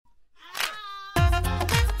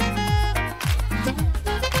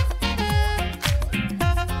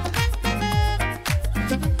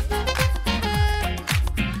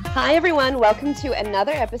Hi everyone, welcome to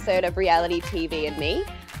another episode of Reality TV and Me.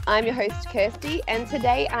 I'm your host Kirsty, and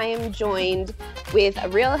today I am joined with a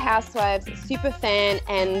Real Housewives superfan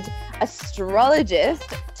and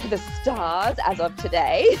astrologist to the stars as of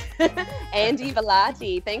today, Andy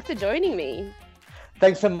Velati. Thanks for joining me.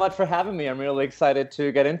 Thanks so much for having me. I'm really excited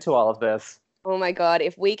to get into all of this. Oh my God,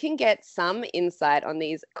 if we can get some insight on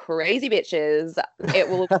these crazy bitches, it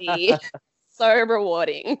will be so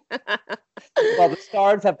rewarding. Well, the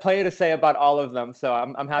stars have plenty to say about all of them, so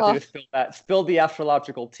I'm happy to spill the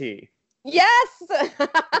astrological tea. Yes!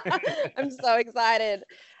 I'm so excited.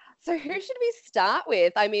 So who should we start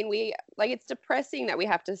with? I mean, it's depressing that we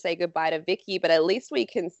have to say goodbye to Vicky, but at least we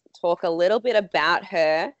can talk a little bit about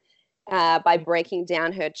her by breaking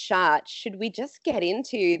down her chart. Should we just get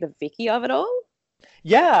into the Vicky of it all?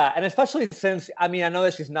 Yeah, and especially since, I know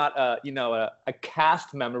that she's not a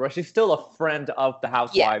cast member, but she's still a friend of the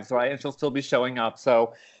Housewives, right? And she'll still be showing up,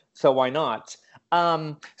 so why not?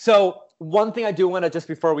 So one thing I do want to, just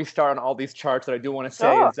before we start on all these charts, that I do want to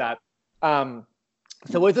say is that,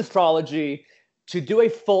 so with astrology, to do a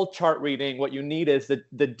full chart reading, what you need is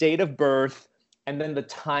the date of birth and then the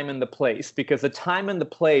time and the place, because the time and the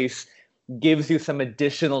place gives you some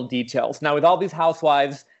additional details. Now, with all these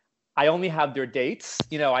Housewives, I only have their dates.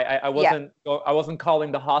 I wasn't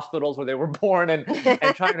calling the hospitals where they were born and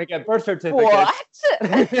trying to get birth certificates.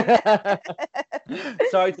 What?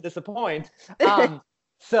 Sorry to disappoint.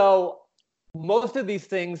 So most of these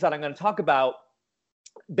things that I'm going to talk about,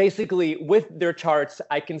 basically with their charts,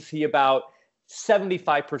 I can see about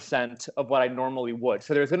 75% of what I normally would.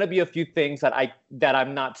 So there's going to be a few things that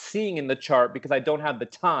I'm not seeing in the chart because I don't have the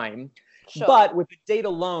time. Sure. But with the date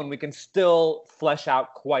alone, we can still flesh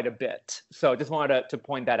out quite a bit. So just wanted to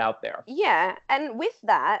point that out there. Yeah. And with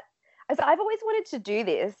that, as I've always wanted to do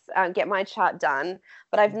this, get my chart done,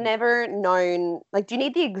 but I've never known, do you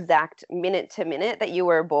need the exact minute to minute that you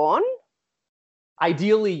were born?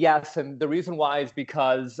 Ideally, yes. And the reason why is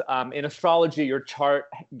because in astrology, your chart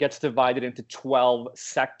gets divided into 12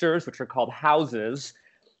 sectors, which are called houses.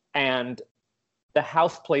 And the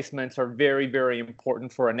house placements are very, very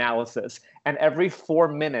important for analysis. And every 4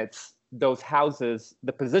 minutes, those houses,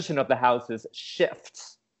 the position of the houses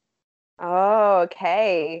shifts. Oh,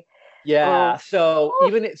 okay. Yeah. So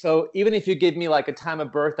even if you give me like a time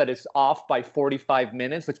of birth that is off by 45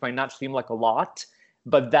 minutes, which might not seem like a lot,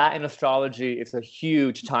 but that in astrology is a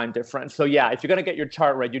huge time difference. So yeah, if you're going to get your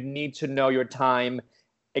chart right, you need to know your time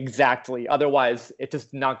exactly. Otherwise, it's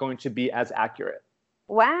just not going to be as accurate.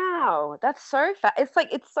 Wow, that's so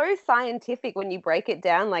it's so scientific when you break it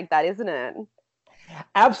down like that, isn't it?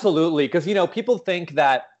 Absolutely, because people think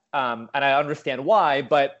that, and I understand why,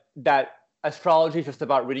 but that astrology is just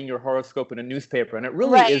about reading your horoscope in a newspaper, and it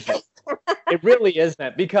really isn't. It really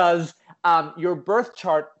isn't, because your birth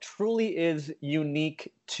chart truly is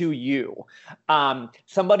unique to you.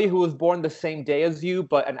 Somebody who was born the same day as you,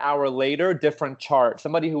 but an hour later, different chart.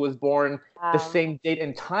 Somebody who was born the same date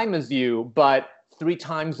and time as you, but 3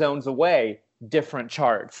 time zones away, different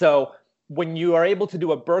chart. So when you are able to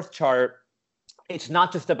do a birth chart, it's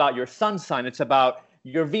not just about your sun sign, it's about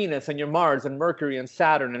your Venus and your Mars and Mercury and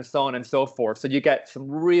Saturn and so on and so forth. So you get some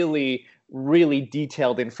really, really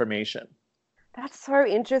detailed information. That's so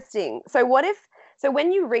interesting. So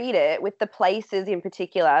when you read it with the places in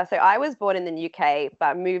particular, so I was born in the UK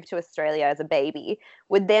but moved to Australia as a baby,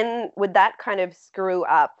 would that kind of screw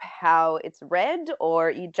up how it's read,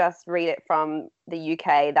 or you just read it from the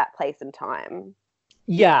UK, that place and time?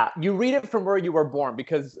 Yeah, you read it from where you were born,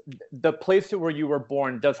 because the place where you were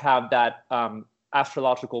born does have that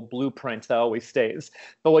astrological blueprint that always stays.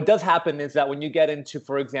 But what does happen is that when you get into,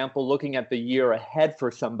 for example, looking at the year ahead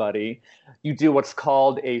for somebody, you do what's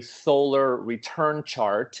called a solar return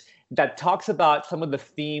chart that talks about some of the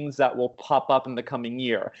themes that will pop up in the coming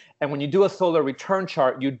year. And when you do a solar return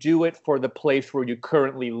chart, you do it for the place where you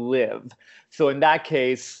currently live. So in that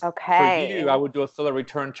case, for you, I would do a solar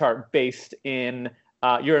return chart based in,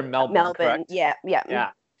 you're in Melbourne, correct? Yeah.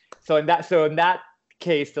 So in that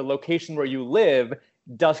case, the location where you live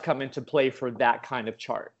does come into play for that kind of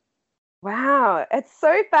chart. Wow, it's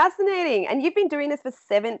so fascinating. And you've been doing this for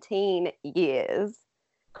 17 years.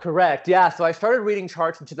 Correct. Yeah. So I started reading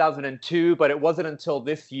charts in 2002, but it wasn't until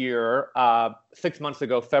this year, 6 months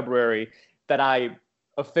ago, February, that I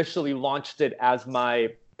officially launched it as my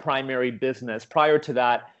primary business. Prior to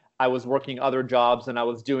that, I was working other jobs and I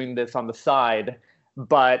was doing this on the side,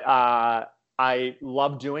 but I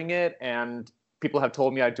love doing it, and people have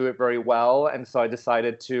told me I do it very well. And so I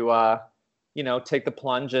decided to, take the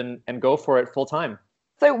plunge and go for it full time.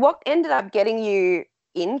 So what ended up getting you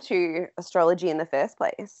into astrology in the first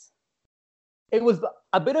place? It was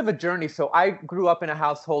a bit of a journey. So I grew up in a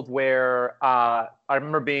household where I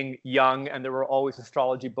remember being young and there were always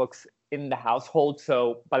astrology books in the household.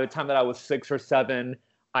 So by the time that I was 6 or 7,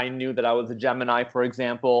 I knew that I was a Gemini, for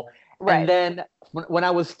example. Right. And then when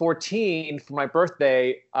I was 14 for my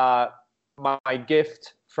birthday, my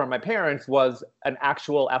gift from my parents was an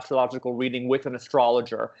actual astrological reading with an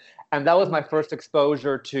astrologer. And that was my first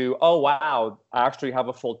exposure to, oh, wow, I actually have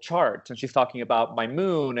a full chart. And she's talking about my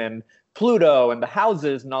moon and Pluto and the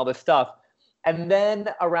houses and all this stuff. And then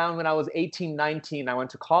around when I was 18, 19, I went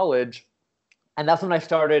to college. And that's when I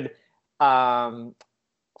started, from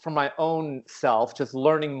my own self, just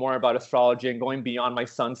learning more about astrology and going beyond my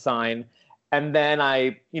sun sign. And then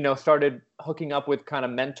I, started hooking up with kind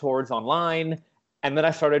of mentors online. And then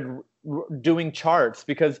I started doing charts,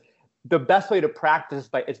 because the best way to practice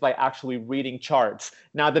is by actually reading charts.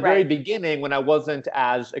 Now, at the very beginning, when I wasn't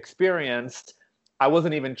as experienced, I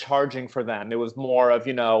wasn't even charging for them. It was more of,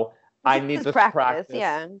 I need this practice.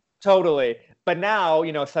 Yeah. Totally. But now,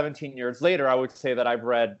 17 years later, I would say that I've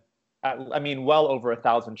read, well over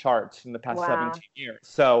 1,000 charts in the past 17 years.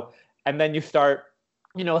 So, and then you start,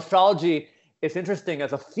 astrology is interesting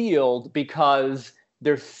as a field because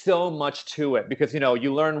there's so much to it, because,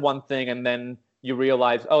 you learn one thing and then you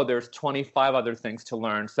realize, oh, there's 25 other things to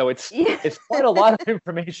learn. So it's quite a lot of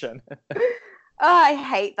information. Oh, I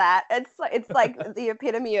hate that. It's like the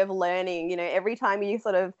epitome of learning. Every time you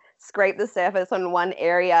sort of scrape the surface on one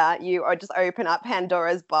area, you or just open up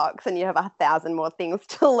Pandora's box and you have 1,000 more things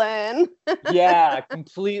to learn. Yeah,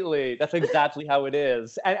 completely. That's exactly how it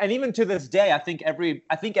is. And even to this day, I think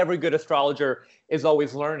every good astrologer is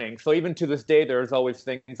always learning. So even to this day, there's always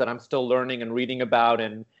things that I'm still learning and reading about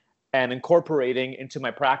and incorporating into my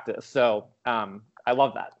practice. So I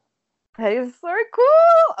love that. That is so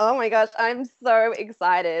cool. Oh my gosh, I'm so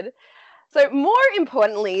excited. So more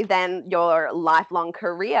importantly than your lifelong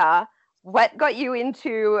career, what got you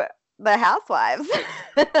into the Housewives?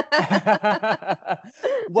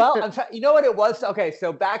 Well, you know what it was? Okay,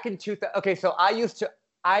 so back in 2000, okay, so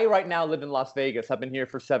I right now live in Las Vegas. I've been here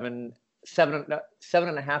for seven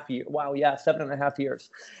and a half years. Wow, yeah, 7.5 years.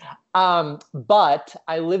 But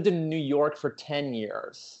I lived in New York for 10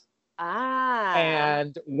 years.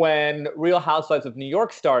 And when Real Housewives of New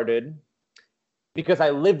York started, because I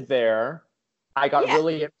lived there, I got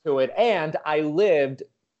really into it. And I lived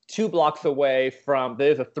 2 blocks away from,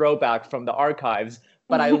 there's a throwback from the archives,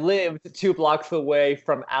 but I lived 2 blocks away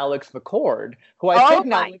from Alex McCord, who I think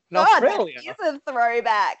now lives in Australia. He's a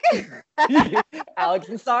throwback. Alex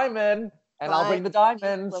and Simon. And I'll bring the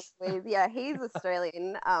diamonds. Yeah, he's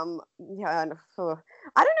Australian. I don't know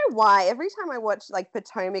why. Every time I watch like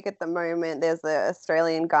Potomac at the moment, there's an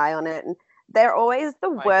Australian guy on it, and they're always the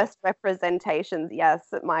worst representations. Yes,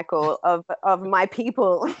 Michael, of my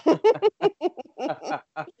people.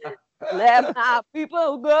 Let my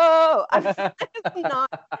people go. That's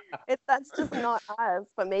just not us.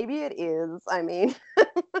 But maybe it is. I mean.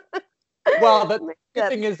 Well, the good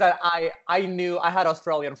thing is that I knew I had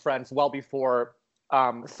Australian friends well before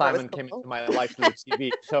Simon came into my life through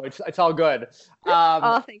TV, so it's all good.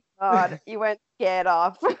 Oh, thank God, you weren't scared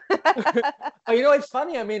off. It's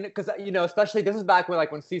funny. Because especially this is back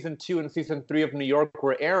when season 2 and season 3 of New York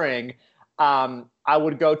were airing. I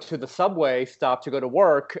would go to the subway stop to go to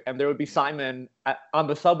work, and there would be Simon on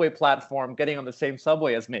the subway platform, getting on the same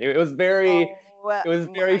subway as me. It was very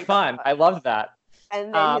fun. I loved that.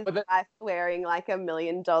 And then his wife wearing like $1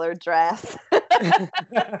 million dress.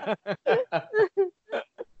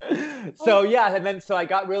 So I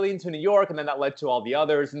got really into New York, and then that led to all the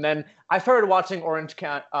others. And then I started watching Orange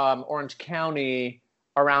County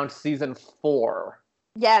around season 4.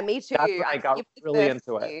 Yeah, me too. That's when I got really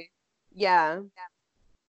into it. Yeah.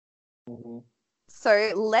 Mm-hmm.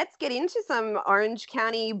 So let's get into some Orange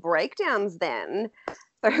County breakdowns then.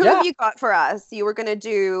 So who have you got for us? You were going to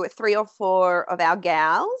do 3 or 4 of our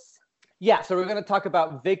gals? Yeah, so we're going to talk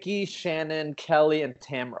about Vicky, Shannon, Kelly, and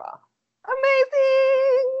Tamra.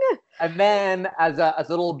 Amazing! And then as a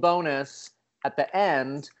little bonus at the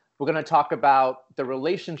end, we're going to talk about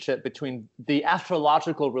the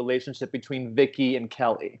astrological relationship between Vicky and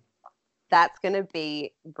Kelly. That's going to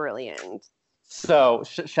be brilliant. So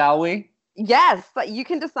shall we? Yes, but you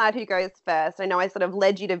can decide who goes first. I know I sort of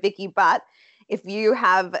led you to Vicky, but if you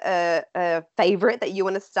have a favorite that you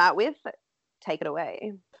want to start with, take it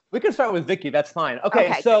away. We can start with Vicky. That's fine.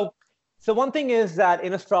 Okay. So one thing is that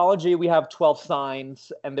in astrology, we have 12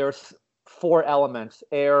 signs, and there's 4 elements: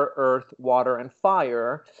 air, earth, water, and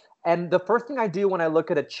fire. And the first thing I do when I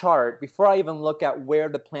look at a chart, before I even look at where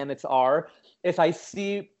the planets are, is I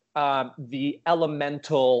see the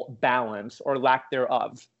elemental balance or lack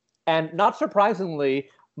thereof. And not surprisingly,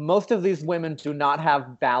 most of these women do not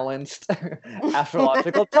have balanced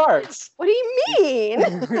astrological charts. What do you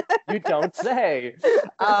mean? You don't say.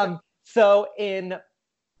 So in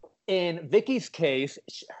Vicky's case,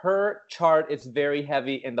 her chart is very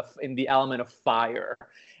heavy in the element of fire.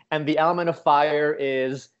 And the element of fire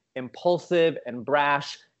is impulsive and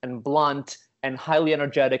brash and blunt and highly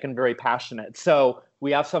energetic and very passionate. So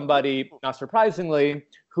we have somebody, not surprisingly,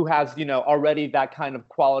 who has, already that kind of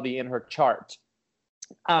quality in her chart.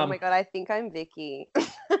 Oh my God, I think I'm Vicky.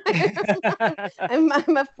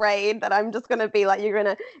 I'm afraid that I'm just going to be like, you're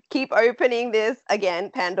going to keep opening this,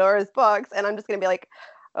 again, Pandora's box, and I'm just going to be like,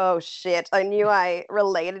 oh shit, I knew I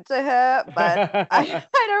related to her, but I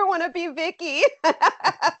don't want to be Vicky.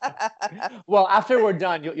 Well, after we're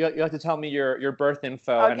done, you have to tell me your birth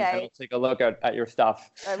info, okay. and we'll take a look at your stuff.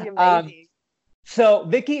 That'd be amazing. So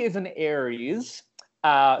Vicky is an Aries.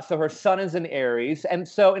 So her sun is in Aries. And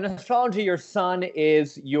so in astrology, your sun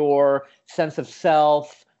is your sense of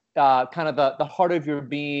self, kind of the heart of your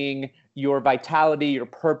being, your vitality, your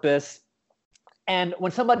purpose. And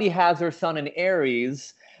when somebody has their sun in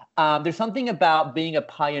Aries, there's something about being a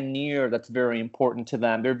pioneer that's very important to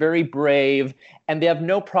them. They're very brave, and they have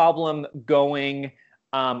no problem going,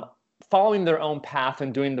 following their own path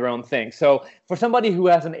and doing their own thing. So for somebody who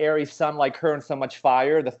has an Aries sun like her and so much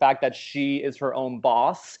fire, the fact that she is her own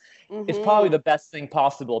boss is probably the best thing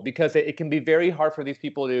possible, because it can be very hard for these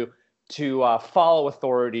people to follow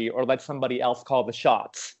authority or let somebody else call the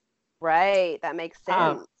shots. Right, that makes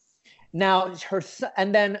sense. Now,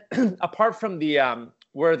 and then apart from the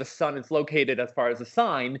where the sun is located as far as a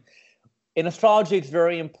sign, in astrology, it's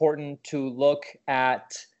very important to look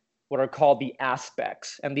at what are called the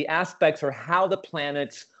aspects. And the aspects are how the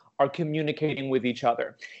planets are communicating with each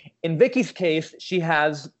other. In Vicky's case, she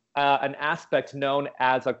has an aspect known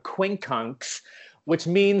as a quincunx, which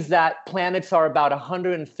means that planets are about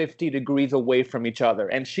 150 degrees away from each other.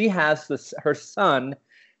 And she has her sun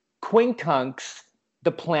quincunx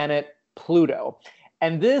the planet Pluto.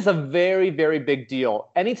 And this is a very, very big deal.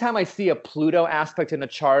 Anytime I see a Pluto aspect in a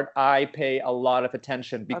chart, I pay a lot of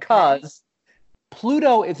attention, because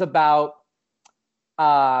Pluto is about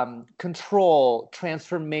control,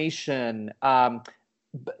 transformation,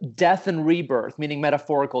 death and rebirth, meaning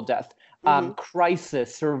metaphorical death,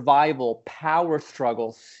 crisis, survival, power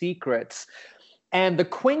struggles, secrets. And the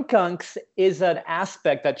quincunx is an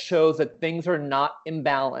aspect that shows that things are not in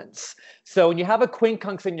balance. So when you have a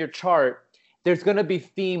quincunx in your chart, there's going to be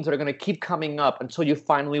themes that are going to keep coming up until you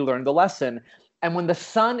finally learn the lesson. And when the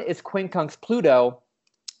sun is quincunx Pluto,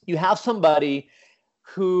 you have somebody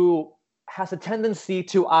who has a tendency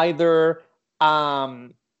to either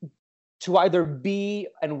be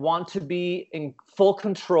and want to be in full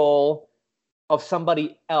control of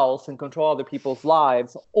somebody else and control other people's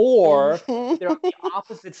lives, or they're on the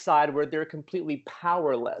opposite side where they're completely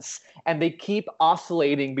powerless, and they keep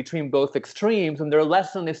oscillating between both extremes, and their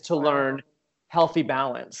lesson is to learn healthy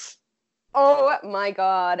balance. Oh my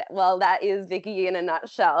God. Well, that is Vicky in a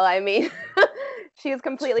nutshell. I mean, she is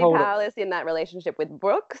completely powerless in that relationship with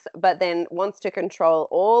Brooks, but then wants to control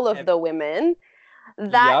all of the women.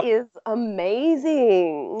 That is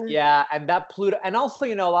amazing. Yeah, and that Pluto, and also,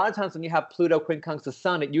 a lot of times when you have Pluto quincunx the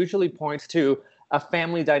sun, it usually points to a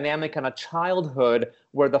family dynamic and a childhood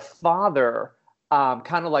where the father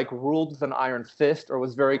kind of like ruled with an iron fist or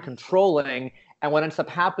was very controlling. And what ends up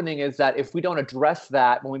happening is that if we don't address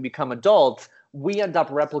that when we become adults, we end up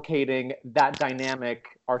replicating that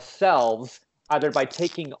dynamic ourselves, either by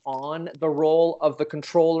taking on the role of the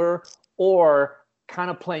controller or kind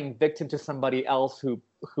of playing victim to somebody else who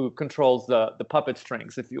controls the puppet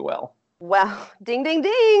strings, if you will. Well, ding, ding,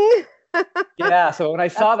 ding. Yeah, so when I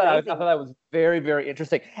saw that, I thought that was very, very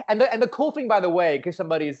interesting. And the cool thing, by the way, in case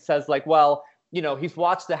somebody says like, well, he's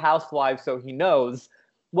watched The Housewives, so he knows.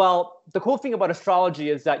 Well, the cool thing about astrology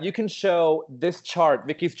is that you can show this chart,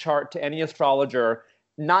 Vicky's chart, to any astrologer,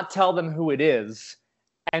 not tell them who it is,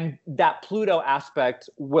 and that Pluto aspect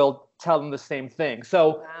will tell them the same thing.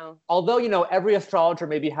 So although, every astrologer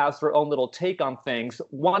maybe has their own little take on things,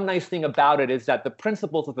 one nice thing about it is that the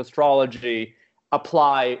principles of astrology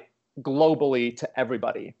apply globally to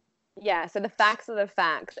everybody. Yeah, so the facts are the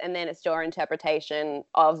facts, and then it's your interpretation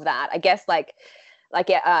of that. I guess like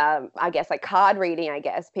card reading,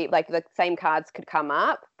 people like the same cards could come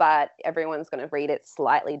up, but everyone's going to read it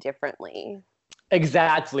slightly differently.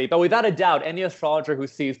 Exactly. But without a doubt, any astrologer who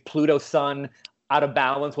sees Pluto sun out of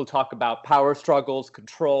balance will talk about power struggles,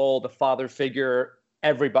 control, the father figure,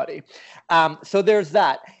 everybody. So there's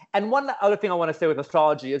that. And one other thing I want to say with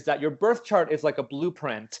astrology is that your birth chart is like a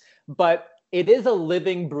blueprint, but it is a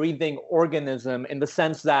living, breathing organism in the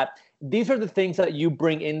sense that these are the things that you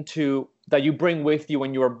bring with you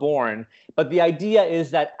when you are born. But the idea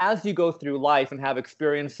is that as you go through life and have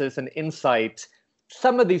experiences and insight,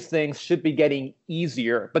 some of these things should be getting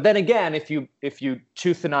easier. But then again, if you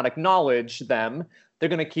choose to not acknowledge them, they're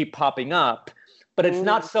going to keep popping up. But it's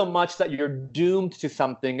not so much that you're doomed to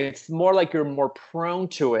something. It's more like you're more prone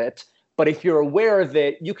to it. But if you're aware of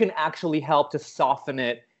it, you can actually help to soften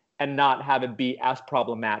it and not have it be as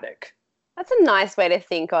problematic. That's a nice way to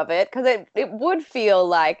think of it, because it would feel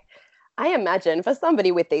like, I imagine for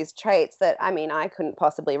somebody with these traits that, I mean, I couldn't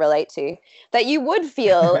possibly relate to, that you would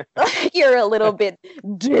feel like you're a little bit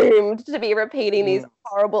doomed to be repeating these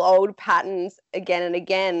horrible old patterns again and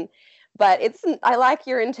again. But I like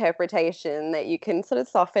your interpretation that you can sort of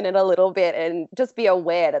soften it a little bit and just be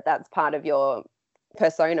aware that that's part of your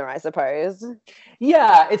persona, I suppose.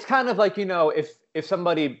 Yeah, it's kind of like, if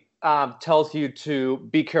somebody tells you to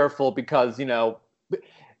be careful because,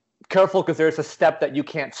 careful because there's a step that you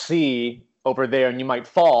can't see over there and you might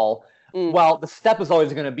fall. Well, the step is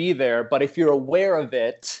always going to be there, but if you're aware of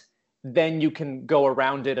it, then you can go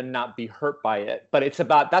around it and not be hurt by it. But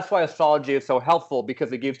that's why astrology is so helpful,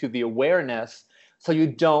 because it gives you the awareness. So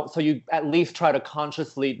you at least try to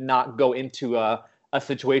consciously not go into a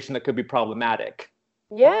situation that could be problematic.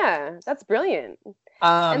 Yeah, that's brilliant.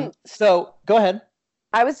 So go ahead.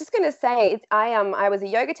 I was just going to say, I was a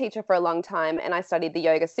yoga teacher for a long time, and I studied the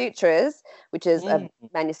Yoga Sutras, which is a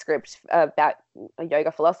manuscript about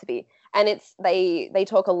yoga philosophy. And they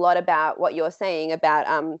talk a lot about what you're saying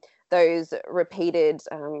about those repeated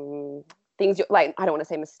things, like, I don't want to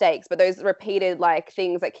say mistakes, but those repeated like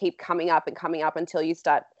things that keep coming up until you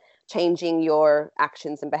start changing your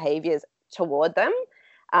actions and behaviors toward them,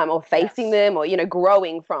 or facing them, or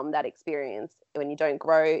growing from that experience. When you don't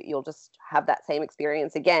grow, you'll just have that same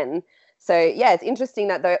experience again. So yeah, it's interesting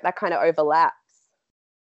that that kind of overlaps.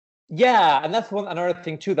 Yeah, and that's another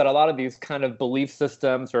thing too, that a lot of these kind of belief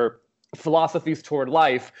systems or philosophies toward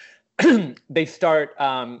life, they start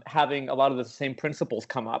having a lot of the same principles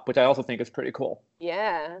come up, which I also think is pretty cool.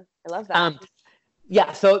 Yeah, I love that.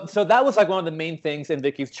 Yeah, so that was like one of the main things in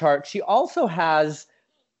Vicky's chart. She also has,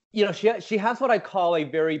 she has what I call a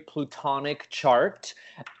very Plutonic chart,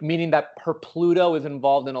 meaning that her Pluto is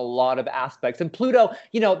involved in a lot of aspects. And Pluto,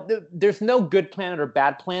 there's no good planet or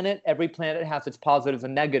bad planet. Every planet has its positives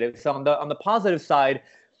and negatives. So on the positive side,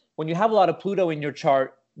 when you have a lot of Pluto in your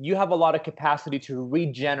chart, you have a lot of capacity to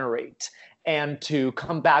regenerate and to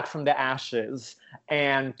come back from the ashes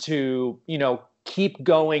and to, keep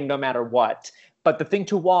going no matter what. But the thing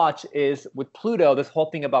to watch is with Pluto, this whole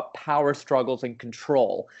thing about power struggles and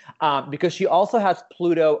control, because she also has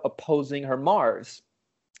Pluto opposing her Mars.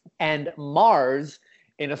 And Mars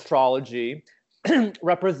in astrology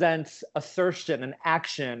represents assertion and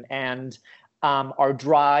action and our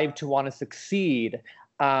drive to want to succeed,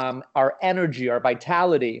 our energy, our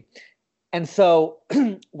vitality. And so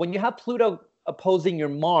when you have Pluto opposing your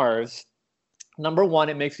Mars, number one,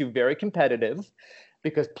 it makes you very competitive,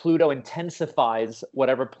 because Pluto intensifies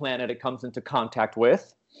whatever planet it comes into contact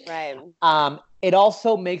with. Right. It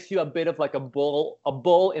also makes you a bit of like a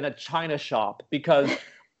bull in a china shop, because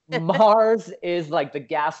Mars is like the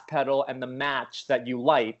gas pedal and the match that you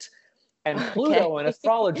light. And Pluto in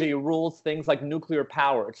astrology rules things like nuclear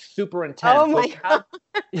power. It's super intense. Oh my God.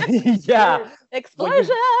 Yeah.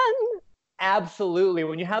 Explosion. Absolutely.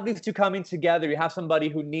 When you have these two coming together, you have somebody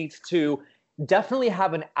who needs to definitely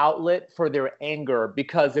have an outlet for their anger,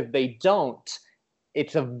 because if they don't,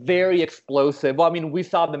 it's a very explosive. Well, I mean, we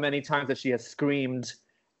saw the many times that she has screamed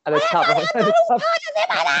at the top of her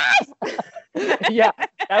head. Yeah,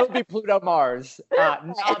 that would be Pluto Mars,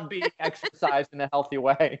 not being exercised in a healthy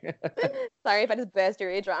way. Sorry if I just burst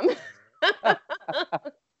your eardrum.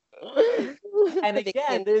 And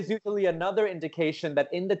again, there's usually another indication that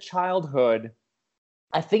in the childhood,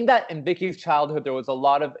 I think that in Vicky's childhood, there was a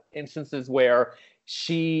lot of instances where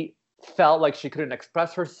she felt like she couldn't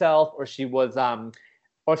express herself, or she was,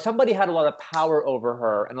 or somebody had a lot of power over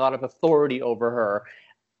her and a lot of authority over her.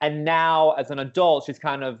 And now, as an adult, she's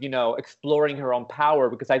kind of, exploring her own power,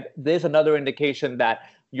 because there's another indication that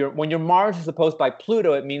when your Mars is opposed by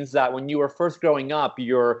Pluto, it means that when you were first growing up,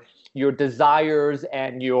 your desires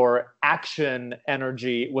and your action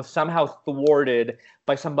energy was somehow thwarted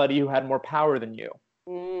by somebody who had more power than you.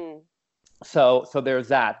 So there's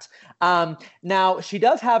that. Now, she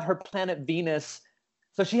does have her planet Venus.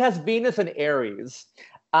 So she has Venus in Aries.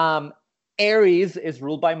 Aries is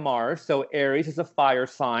ruled by Mars. So Aries is a fire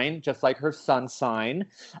sign, just like her sun sign.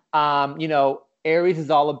 Aries is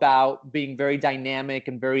all about being very dynamic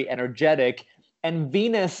and very energetic. And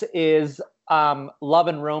Venus is love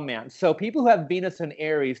and romance. So people who have Venus in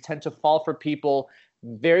Aries tend to fall for people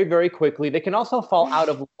very, very quickly. They can also fall out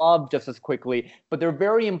of love just as quickly, but they're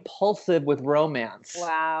very impulsive with romance.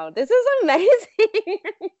 Wow, this is amazing.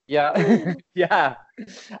 Yeah. Yeah.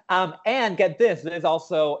 And get this, it is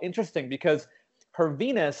also interesting because her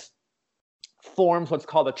Venus forms what's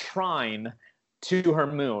called a trine to her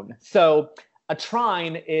moon. So a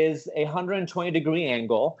trine is a 120-degree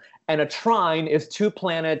angle, and a trine is two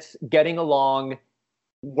planets getting along,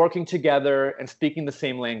 working together, and speaking the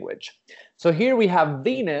same language. So here we have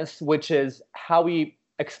Venus, which is how we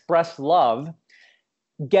express love,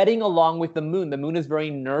 getting along with the moon. The moon is very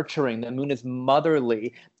nurturing. The moon is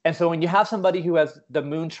motherly. And so when you have somebody who has the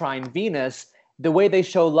moon trine Venus, the way they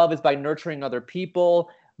show love is by nurturing other people,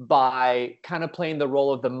 by kind of playing the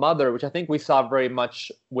role of the mother, which I think we saw very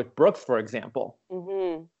much with Brooks, for example.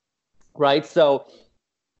 Mm-hmm. Right? So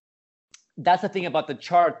that's the thing about the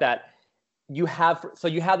chart that you have. So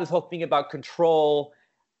you have this whole thing about control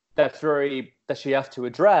that she has to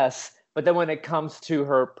address. But then when it comes to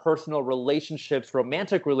her personal relationships,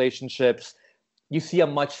 romantic relationships, you see a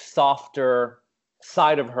much softer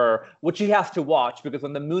side of her, which you have to watch, because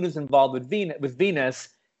when the moon is involved with Venus,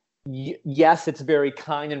 yes, it's very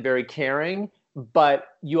kind and very caring, but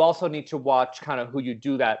you also need to watch kind of who you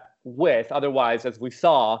do that with. Otherwise, as we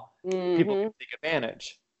saw, people can take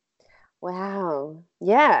advantage. Wow.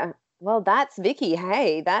 Yeah. Well, that's Vicky.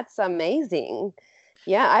 Hey, that's amazing.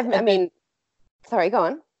 Yeah. I mean, sorry, go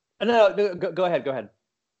on. No, go ahead. Go ahead.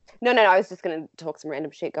 No, I was just going to talk some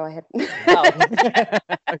random shit. Go ahead.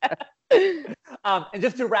 And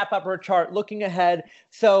just to wrap up her chart, looking ahead.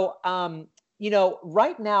 So,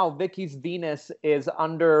 right now, Vicky's Venus is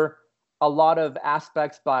under a lot of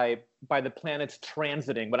aspects by the planets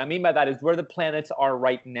transiting. What I mean by that is where the planets are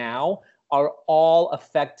right now are all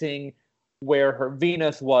affecting where her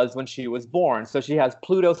Venus was when she was born. So she has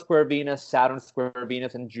Pluto square Venus, Saturn square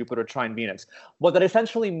Venus, and Jupiter trine Venus. What that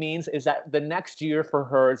essentially means is that the next year for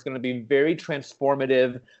her is going to be very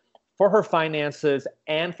transformative for her finances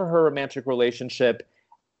and for her romantic relationship.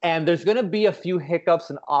 And there's going to be a few hiccups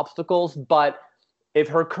and obstacles, but if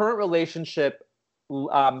her current relationship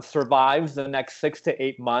survives the next 6 to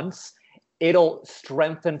 8 months, it'll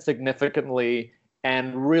strengthen significantly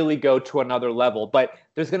and really go to another level. But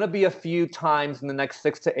there's going to be a few times in the next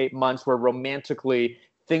 6 to 8 months where romantically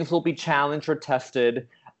things will be challenged or tested.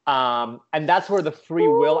 And that's where the free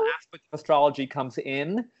will aspect of astrology comes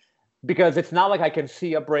in, because it's not like I can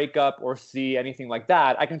see a breakup or see anything like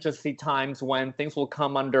that. I can just see times when things will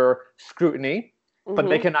come under scrutiny, but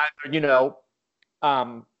they can either,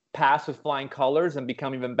 pass with flying colors and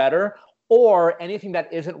become even better, or anything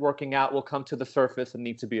that isn't working out will come to the surface and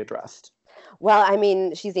need to be addressed. Well, I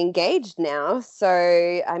mean, she's engaged now. So,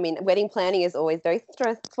 I mean, wedding planning is always very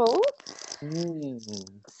stressful.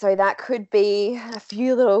 So that could be a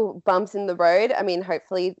few little bumps in the road. I mean,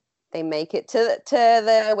 hopefully they make it to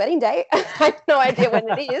the wedding date. I have no idea when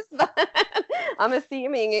it is, but I'm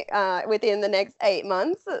assuming within the next 8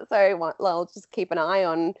 months. So I'll just keep an eye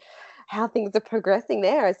on how things are progressing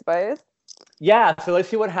there, I suppose. Yeah, so let's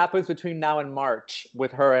see what happens between now and March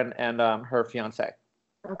with her and her fiance.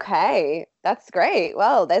 Okay, that's great.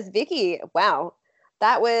 Well, there's Vicky. Wow,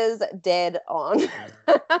 that was dead on.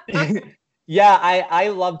 Yeah, I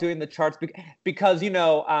love doing the charts because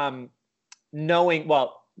knowing,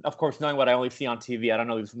 well, of course, knowing what I only see on TV. I don't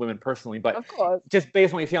know these women personally, but of course, just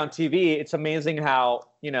based on what you see on TV, it's amazing how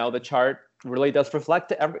the chart really does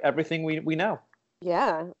reflect everything we know.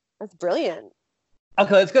 Yeah, that's brilliant.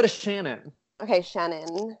 Okay, let's go to Shannon. Okay,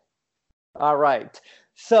 Shannon. All right.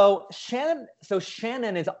 So Shannon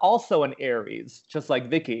is also an Aries, just like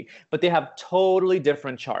Vicky, but they have totally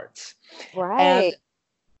different charts. Right. And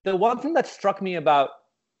the one thing that struck me about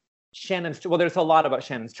Shannon's, well, there's a lot about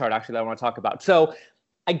Shannon's chart actually that I want to talk about. So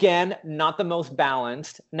again, not the most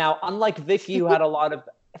balanced. Now, unlike Vicky, who had a lot of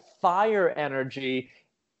fire energy,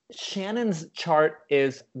 Shannon's chart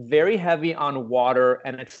is very heavy on water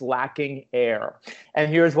and it's lacking air.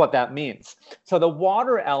 And here's what that means. So the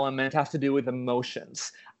water element has to do with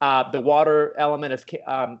emotions. The water element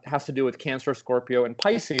has to do with Cancer, Scorpio, and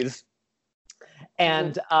Pisces.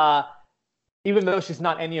 And even though she's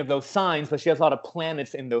not any of those signs, but she has a lot of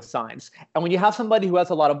planets in those signs. And when you have somebody who has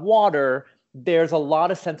a lot of water, there's a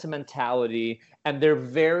lot of sentimentality, and they're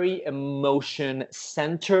very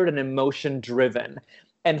emotion-centered and emotion-driven.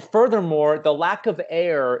 And furthermore, the lack of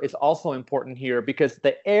air is also important here because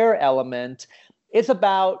the air element is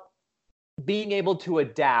about being able to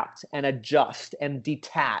adapt and adjust and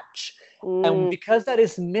detach. And because that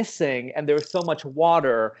is missing and there's so much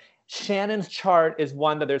water, Shannon's chart is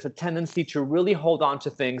one that there's a tendency to really hold on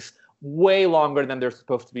to things way longer than they're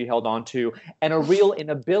supposed to be held on to, and a real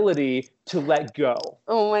inability to let go.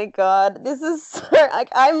 Oh my God. This is so, like,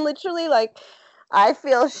 I'm literally like, I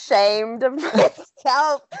feel shamed of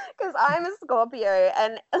myself because I'm a Scorpio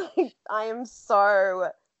and like, I am so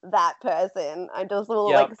that person. I just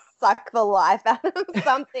will like suck the life out of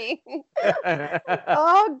something.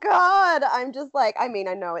 Oh God. I'm just like, I mean,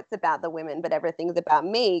 I know it's about the women, but everything's about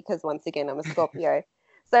me because once again, I'm a Scorpio.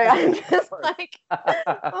 So I'm just like,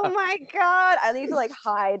 oh my God. I need to like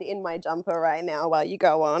hide in my jumper right now while you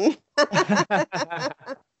go on.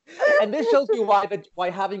 And this shows you why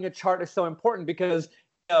having a chart is so important, because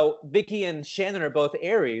Vicky and Shannon are both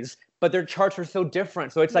Aries, but their charts are so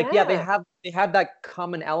different. So it's like, they have that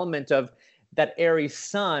common element of that Aries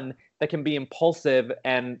sun that can be impulsive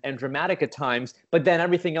and dramatic at times, but then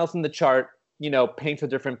everything else in the chart, paints a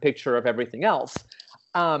different picture of everything else.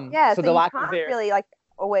 So the you can't really like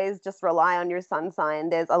always just rely on your sun sign.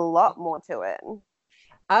 There's a lot more to it.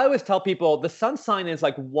 I always tell people the sun sign is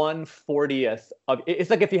like 1/40th of it's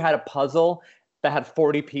like if you had a puzzle that had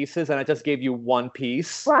 40 pieces and I just gave you one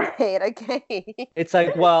piece. Right, okay. It's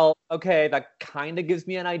like, well, okay, that kind of gives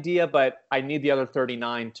me an idea, but I need the other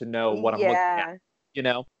 39 to know what I'm looking at,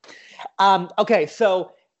 Okay,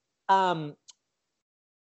 so one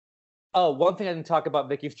thing I didn't talk about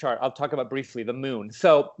Vicky's chart, I'll talk about briefly, the moon.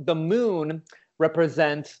 So the moon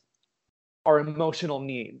represents our emotional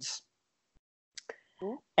needs.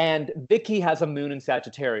 And Vicky has a moon in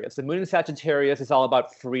Sagittarius. The moon in Sagittarius is all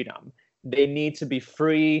about freedom. They need to be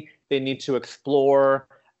free. They need to explore.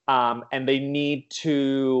 And they need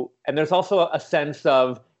to, and there's also a sense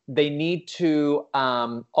of they need to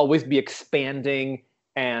always be expanding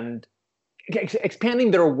and expanding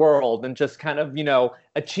their world and just kind of,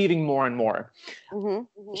 achieving more and more.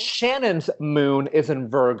 Shannon's moon is in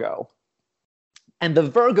Virgo. And the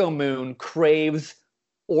Virgo moon craves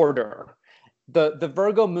order. The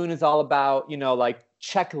Virgo moon is all about, like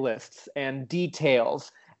checklists and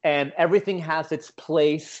details, and everything has its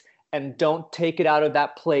place, and don't take it out of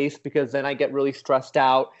that place because then I get really stressed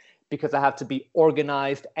out because I have to be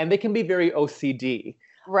organized, and they can be very OCD.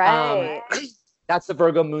 Right. That's the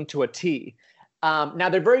Virgo moon to a T. Now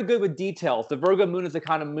they're very good with details. The Virgo moon is the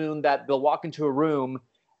kind of moon that they'll walk into a room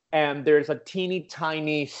and there's a teeny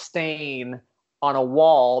tiny stain on a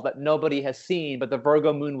wall that nobody has seen, but the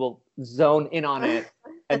Virgo moon will zone in on it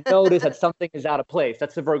and notice that something is out of place.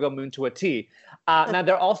 That's the Virgo moon to a T. Now,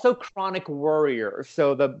 they're also chronic worriers.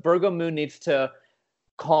 So the Virgo moon needs to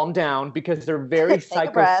calm down because they're very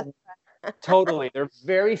Totally. They're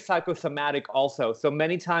very psychosomatic also. So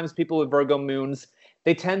many times people with Virgo moons,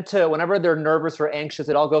 they tend to, whenever they're nervous or anxious,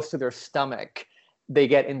 it all goes to their stomach. They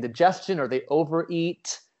get indigestion or they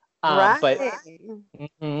overeat. That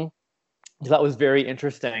was very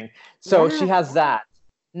interesting. So she has that.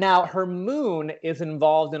 Now, her moon is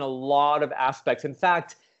involved in a lot of aspects. In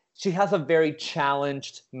fact, she has a very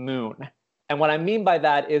challenged moon. And what I mean by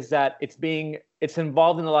that is that it's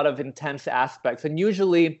involved in a lot of intense aspects. And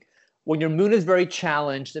usually when your moon is very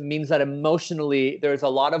challenged, it means that emotionally there's a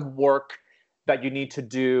lot of work that you need to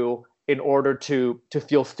do in order to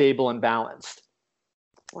feel stable and balanced.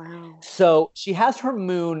 Wow. So she has her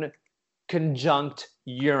moon conjunct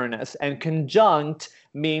Uranus, and conjunct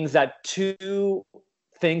means that two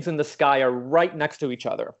things in the sky are right next to each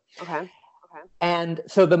other. Okay. And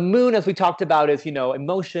so the moon, as we talked about, is,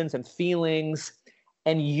 emotions and feelings,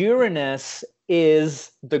 and Uranus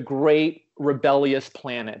is the great rebellious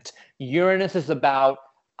planet. Uranus is about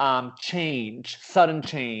change, sudden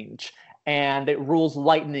change, and it rules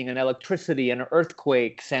lightning and electricity and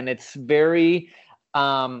earthquakes, and it's very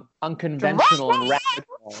unconventional and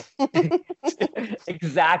radical.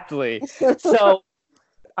 Exactly. So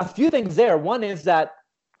a few things there. One is that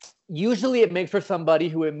usually it makes for somebody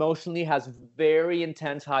who emotionally has very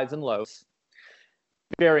intense highs and lows.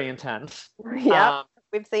 Very intense. Yeah,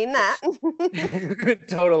 we've seen that.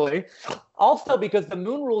 Totally. Also, because the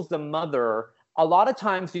moon rules the mother, a lot of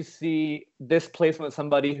times you see this placement with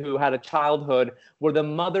somebody who had a childhood where the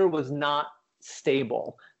mother was not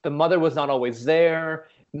stable. The mother was not always there.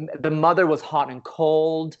 The mother was hot and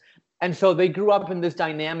cold. And so they grew up in this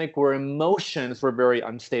dynamic where emotions were very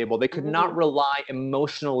unstable. They could not rely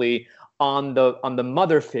emotionally on the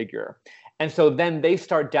mother figure. And so then they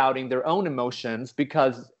start doubting their own emotions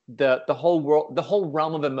because the whole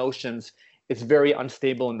realm of emotions is very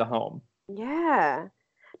unstable in the home. Yeah.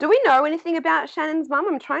 Do we know anything about Shannon's mum?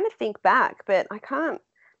 I'm trying to think back, but I can't.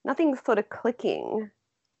 Nothing's sort of clicking.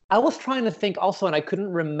 I was trying to think also, and I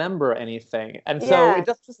couldn't remember anything. And so it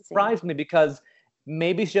just surprised me because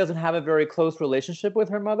maybe she doesn't have a very close relationship with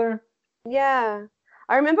her mother. Yeah.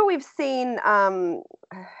 I remember we've seen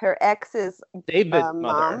her ex's David's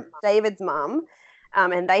mum, David's mum,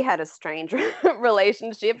 and they had a strange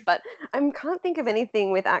relationship. But I can't think of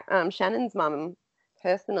anything with Shannon's mum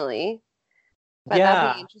personally. But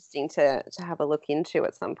that'd be interesting to have a look into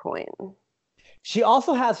at some point. She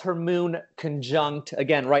also has her moon conjunct,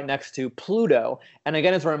 again, right next to Pluto. And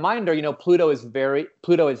again, as a reminder, Pluto is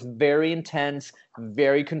very intense,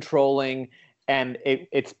 very controlling, and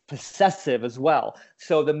it's possessive as well.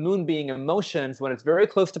 So the moon being emotions, when it's very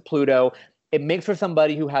close to Pluto, it makes for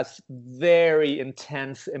somebody who has very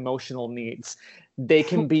intense emotional needs. They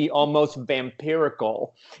can be almost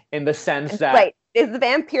vampirical in the sense that... Wait, is the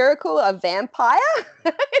vampirical a vampire?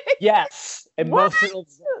 Yes, emotional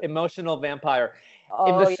vampire.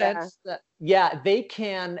 In the sense that, they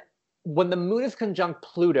can, when the moon is conjunct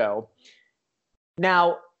Pluto,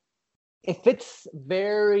 now, if it's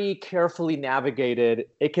very carefully navigated,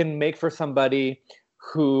 it can make for somebody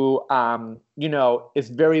who, is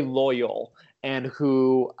very loyal and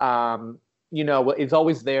who, is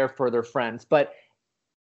always there for their friends. But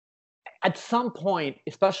at some point,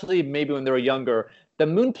 especially maybe when they're younger, the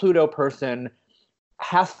moon Pluto person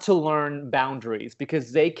has to learn boundaries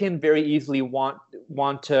because they can very easily want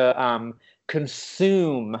to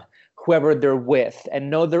consume whoever they're with and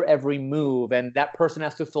know their every move, and that person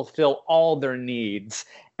has to fulfill all their needs,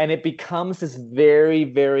 and it becomes this very,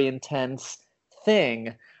 very intense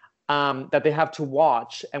thing that they have to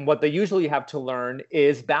watch. And what they usually have to learn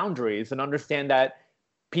is boundaries and understand that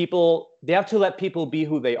they have to let people be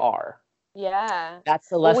who they are. Yeah, that's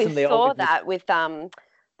the lesson. We saw that with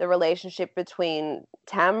the relationship between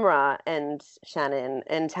Tamra and Shannon,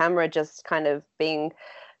 and Tamra just kind of being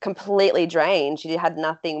completely drained. She had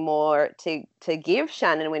nothing more to give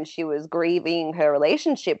Shannon when she was grieving her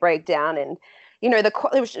relationship breakdown. And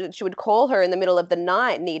she would call her in the middle of the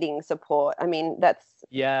night needing support. I mean, that's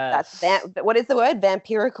what is the word?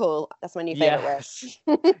 Vampirical. That's my new favorite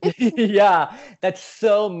word. Yeah, that's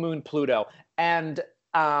so moon Pluto. And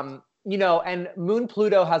and moon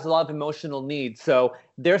Pluto has a lot of emotional needs. So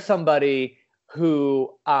there's somebody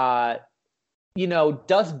who, does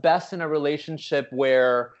best in a relationship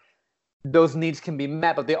where those needs can be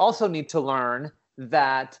met, but they also need to learn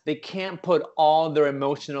that they can't put all their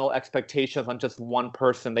emotional expectations on just one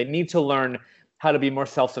person. They need to learn how to be more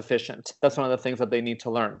self-sufficient. That's one of the things that they need to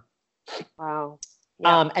learn. Wow.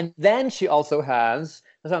 Yeah. And then she also has,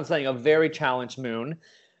 that's what I'm saying, a very challenged moon.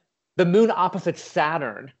 The moon opposite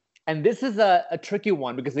Saturn. And this is a tricky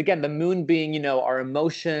one because, again, the moon being, our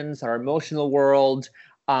emotions, our emotional world,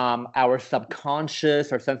 our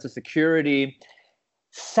subconscious, our sense of security.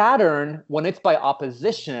 Saturn, when it's by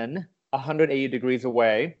opposition, 180 degrees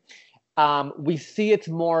away, we see its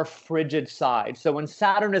more frigid side. So when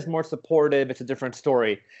Saturn is more supportive, it's a different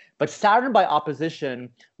story. But Saturn by opposition,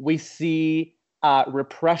 we see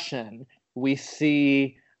repression. We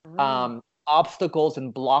see obstacles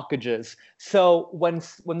and blockages. So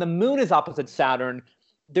when the moon is opposite Saturn,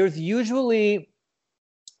 there's usually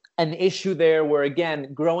an issue there where,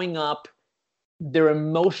 again, growing up, their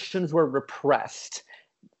emotions were repressed.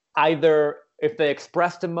 Either if they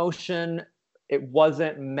expressed emotion, it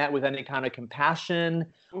wasn't met with any kind of compassion,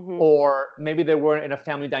 or maybe they weren't in a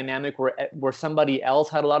family dynamic where somebody else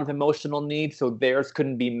had a lot of emotional needs, so theirs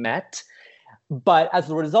couldn't be met. But as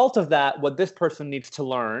a result of that, what this person needs to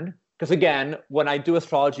learn, because again, when I do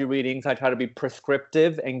astrology readings, I try to be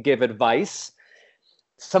prescriptive and give advice.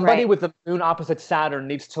 Somebody with the moon opposite Saturn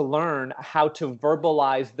needs to learn how to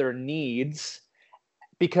verbalize their needs,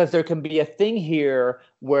 because there can be a thing here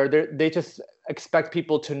where they just expect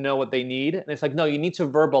people to know what they need. And it's like, no, you need to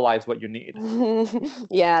verbalize what you need.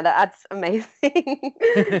 Yeah, that's amazing.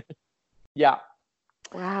 Yeah.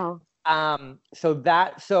 Wow.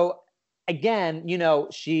 So again,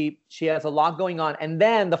 she has a lot going on. And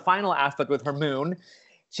then the final aspect with her moon,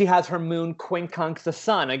 she has her moon quincunx the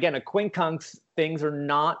sun. Again, a quincunx, things are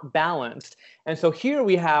not balanced. And so here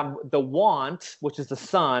we have the want, which is the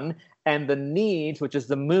sun, and the needs, which is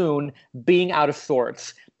the moon, being out of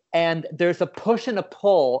sorts. And there's a push and a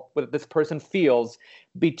pull that this person feels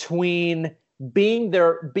between being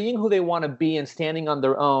who they want to be and standing on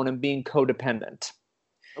their own, and being codependent.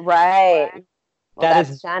 Right. Well,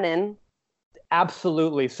 that's Shannon.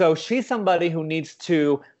 Absolutely. So she's somebody who needs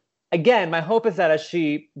to, again, my hope is that as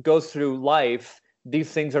she goes through life, these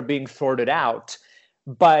things are being sorted out.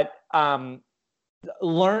 But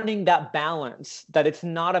learning that balance, that it's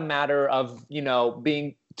not a matter of,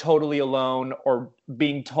 being totally alone or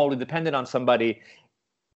being totally dependent on somebody.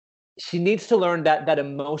 She needs to learn that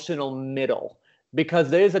emotional middle, because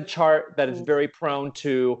there is a chart that is very prone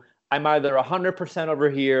to, I'm either 100% over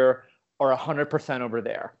here or 100% over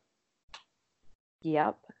there.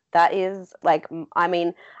 Yep. That is like, I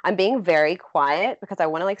mean, I'm being very quiet because I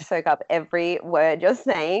want to like soak up every word you're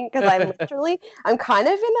saying because I'm kind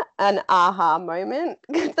of in an aha moment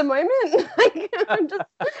at the moment. Like,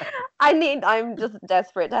 I'm just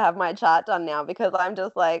desperate to have my chart done now because I'm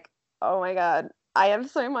just like, oh my God, I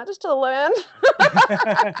have so much to learn.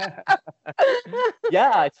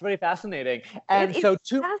 Yeah, it's very fascinating. And it's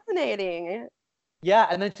fascinating. Yeah,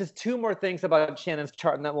 and then just two more things about Shannon's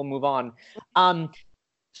chart, and then we'll move on.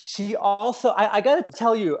 She also, I got to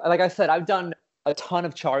tell you, like I said, I've done a ton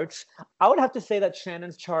of charts. I would have to say that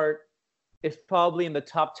Shannon's chart is probably in the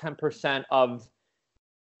top 10% of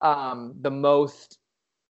the most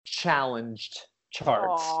challenged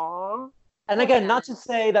charts. Aww. And again, not to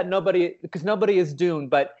say that because nobody is doomed,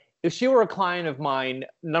 but if she were a client of mine,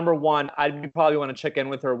 number one, I'd probably want to check in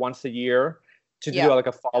with her once a year to do like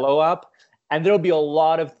a follow-up. And there'll be a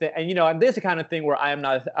lot of things, and there's the kind of thing where I am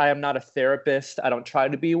not a therapist. I don't try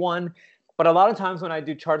to be one. But a lot of times when I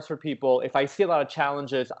do charts for people, if I see a lot of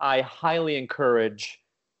challenges, I highly encourage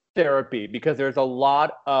therapy because there's a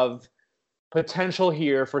lot of potential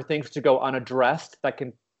here for things to go unaddressed that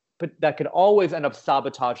can always end up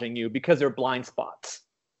sabotaging you because they're blind spots.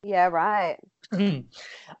 Yeah, right.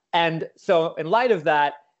 And so in light of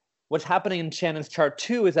that, what's happening in Shannon's chart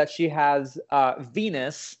too is that she has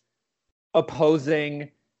Venus opposing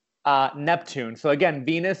Neptune. So again,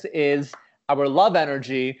 Venus is our love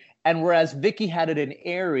energy, and whereas Vicky had it in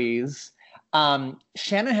Aries,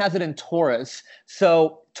 Shannon has it in Taurus.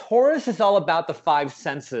 So Taurus is all about the five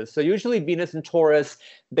senses. So usually Venus and Taurus,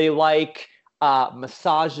 they like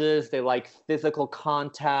massages, they like physical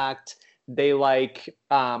contact, they like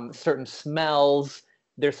certain smells.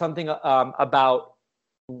 There's something about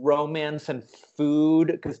romance and food,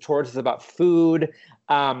 because Taurus is about food.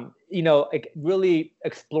 Really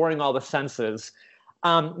exploring all the senses.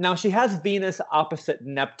 Now she has Venus opposite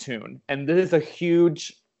Neptune, and this is a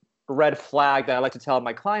huge red flag that I like to tell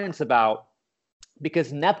my clients about,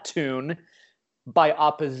 because Neptune, by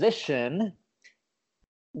opposition,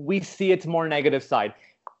 we see its more negative side.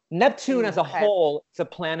 Neptune as a whole, it's a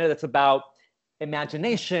planet that's about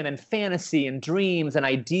imagination and fantasy and dreams and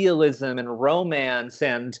idealism and romance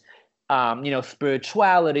and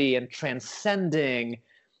spirituality and transcending.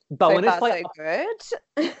 But so when far, it's like so good.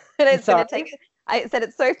 And it's going to take. I said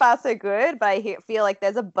it's so far so good, but I feel like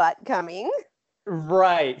there's a but coming.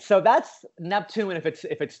 Right. So that's Neptune if it's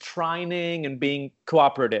trining and being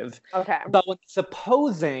cooperative. Okay. But when it's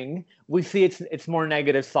opposing, we see its more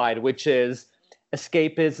negative side, which is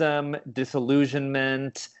escapism,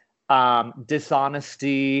 disillusionment,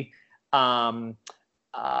 dishonesty, scams,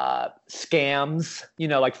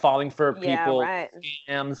 like falling for people,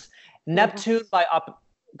 scams. Neptune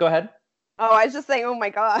go ahead. Oh, I was just saying, oh my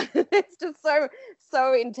God, it's just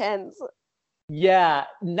so intense. Yeah,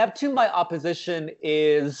 Neptune by opposition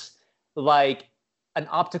is like an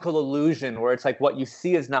optical illusion where it's like what you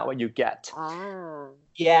see is not what you get.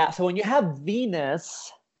 Yeah, so when you have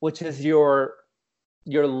Venus, which is your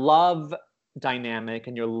love dynamic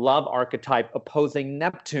and your love archetype opposing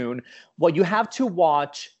Neptune, what you have to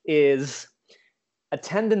watch is a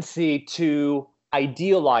tendency to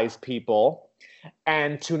idealize people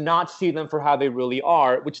and to not see them for how they really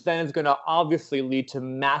are, which then is going to obviously lead to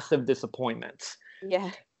massive disappointments. Yeah.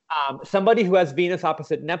 Somebody who has Venus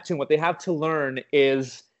opposite Neptune, what they have to learn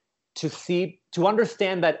is to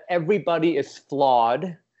understand that everybody is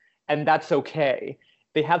flawed, and that's okay.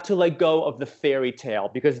 They have to let go of the fairy tale,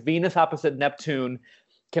 because Venus opposite Neptune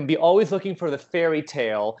can be always looking for the fairy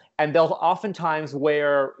tale, and they'll oftentimes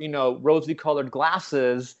wear, rosy colored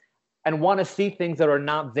glasses and want to see things that are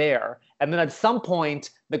not there. And then at some point,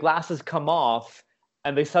 the glasses come off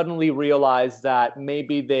and they suddenly realize that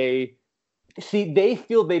maybe they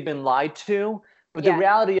feel they've been lied to, but the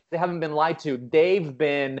reality is they haven't been lied to. They've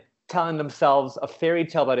been telling themselves a fairy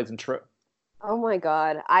tale that isn't true. Oh my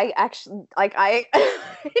God. I actually, I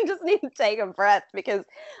just need to take a breath, because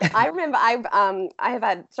I remember I have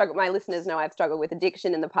had struggle. My listeners know I've struggled with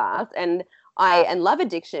addiction in the past, and love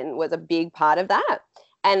addiction was a big part of that.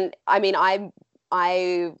 And I mean, I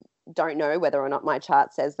don't know whether or not my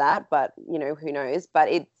chart says that, but who knows? But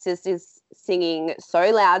it just is singing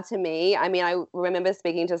so loud to me. I mean, I remember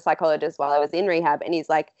speaking to a psychologist while I was in rehab, and he's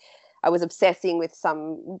like, I was obsessing with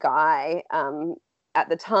some guy at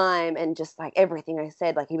the time, and just like everything I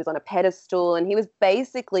said, like he was on a pedestal, and he was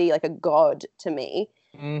basically like a god to me.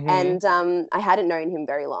 Mm-hmm. And I hadn't known him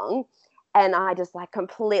very long, and I just like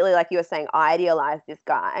completely, like you were saying, idealized this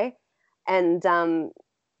guy. And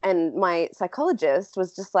my psychologist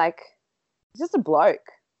was just like, he's just a bloke.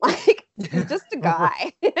 Like, He's just a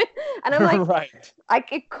guy. And I'm like, right.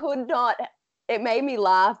 it could not, it made me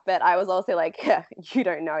laugh, but I was also like, yeah, you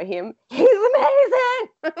don't know him. He's amazing.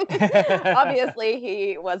 Obviously,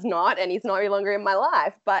 he was not, and he's no longer in my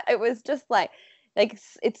life. But it was just like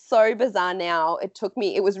it's so bizarre now.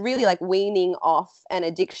 It was really like weaning off an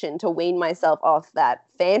addiction to wean myself off that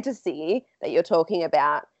fantasy that you're talking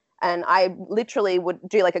about. And I literally would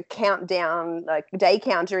do like a countdown, like day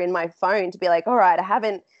counter in my phone to be like, all right, I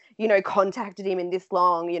haven't, contacted him in this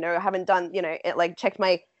long, I haven't done, like checked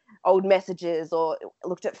my old messages or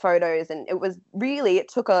looked at photos. And it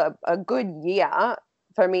took a good year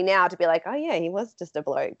for me now to be like, oh yeah, he was just a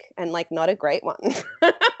bloke and like not a great one.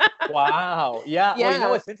 Wow. Yeah. Well, you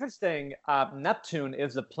know what's interesting? Neptune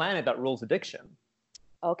is the planet that rules addiction.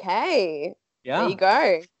 Okay. Yeah. There you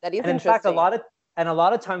go. That is and in interesting. fact, a lot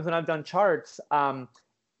of times when I've done charts,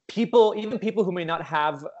 people who may not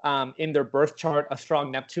have in their birth chart a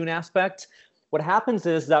strong Neptune aspect, what happens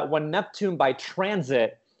is that when Neptune by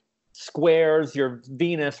transit squares your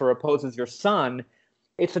Venus or opposes your sun,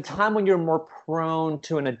 it's a time when you're more prone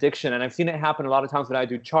to an addiction. And I've seen it happen a lot of times when I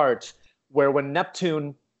do charts, where when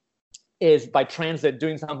Neptune is by transit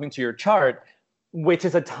doing something to your chart, which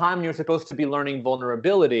is a time you're supposed to be learning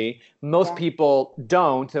vulnerability, most people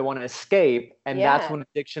don't. They want to escape, and that's when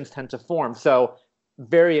addictions tend to form. So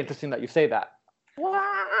very interesting that you say that.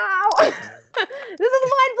 Wow. This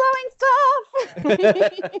is mind-blowing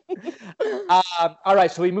stuff. All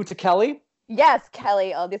right, so we move to Kelly. Yes,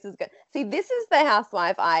 Kelly. Oh, this is good. See, this is the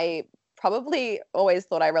housewife I probably always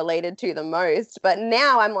thought I related to the most, but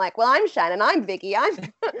now I'm like, well, I'm Shannon, I'm Vicky, I'm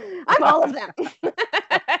all of them. Go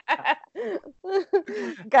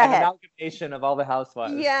ahead. An amalgamation of all the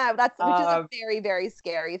housewives. Yeah, which is a very, very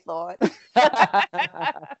scary thought.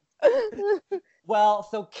 Well,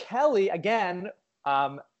 so Kelly, again,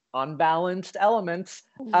 unbalanced elements.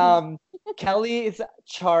 Kelly's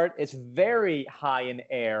chart is very high in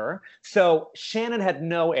air. So Shannon had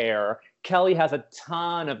no air. Kelly has a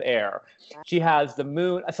ton of air. She has the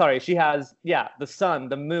moon. She has, the sun,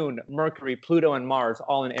 the moon, Mercury, Pluto, and Mars,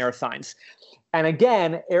 all in air signs. And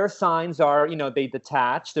again, air signs are, they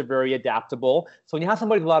detach. They're very adaptable. So when you have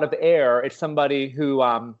somebody with a lot of air, it's somebody who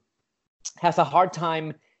has a hard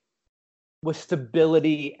time with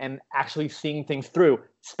stability and actually seeing things through,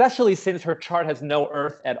 especially since her chart has no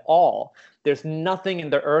earth at all. There's nothing in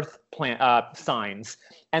the earth signs.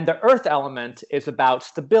 And the earth element is about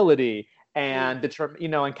stability and,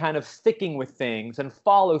 and kind of sticking with things and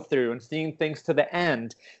follow through and seeing things to the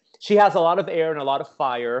end. She has a lot of air and a lot of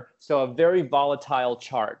fire, so a very volatile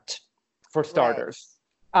chart for starters.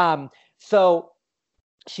 Right. So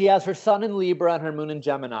she has her sun in Libra and her moon in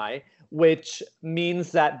Gemini, which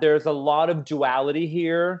means that there's a lot of duality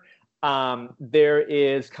here. There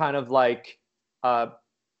is kind of like a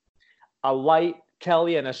light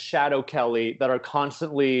Kelly and a shadow Kelly that are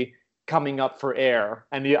constantly coming up for air,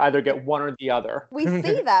 and you either get one or the other. We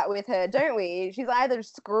see that with her, don't we? She's either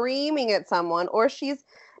screaming at someone or she's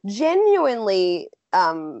genuinely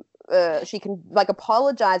she can like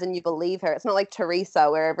apologize and you believe her. It's not like Teresa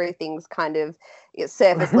where everything's kind of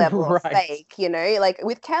surface level or fake, like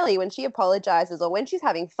with Kelly, when she apologizes or when she's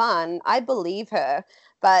having fun, I believe her.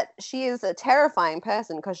 But she is a terrifying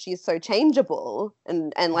person because she's so changeable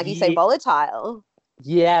and like you say, volatile.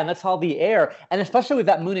 Yeah, and that's all the air. And especially with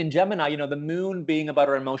that moon in Gemini, the moon being about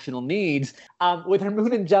her emotional needs. With her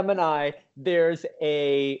moon in Gemini, there's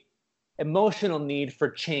a emotional need for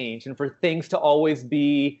change and for things to always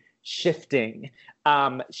be shifting.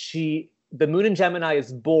 The moon in Gemini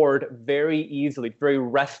is bored very easily, very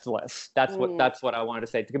restless. That's what I wanted to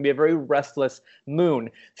say. It can be a very restless moon.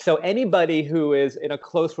 So anybody who is in a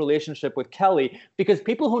close relationship with Kelly, because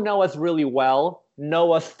people who know us really well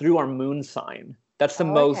know us through our moon sign. That's the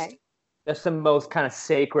most kind of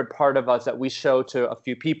sacred part of us that we show to a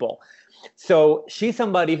few people. So she's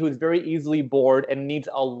somebody who's very easily bored and needs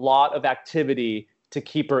a lot of activity to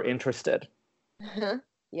keep her interested.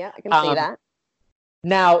 Yeah, I can see that.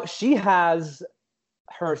 Now, she has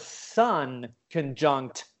her sun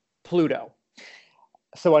conjunct Pluto.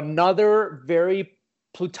 So another very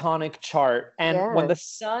Plutonic chart. And when the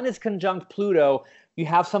sun is conjunct Pluto, you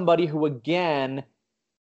have somebody who, again,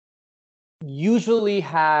 usually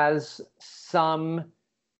has some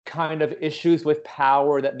kind of issues with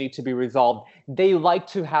power that need to be resolved. They like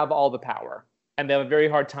to have all the power, and they have a very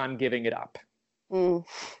hard time giving it up. And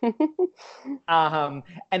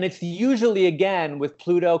it's usually, again, with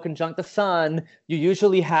Pluto conjunct the sun, you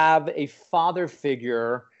usually have a father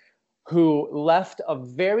figure who left a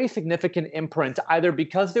very significant imprint, either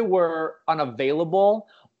because they were unavailable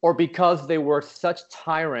or because they were such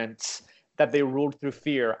tyrants that they ruled through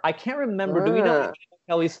fear. I can't remember. Do we know anything about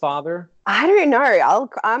Kelly's father? I don't know.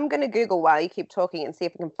 I'm going to Google while you keep talking and see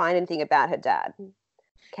if I can find anything about her dad.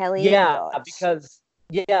 Kelly Dodd.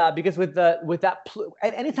 because with that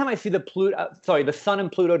anytime I see the sun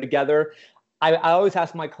and Pluto together, I always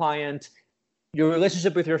ask my client, your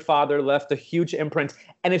relationship with your father left a huge imprint,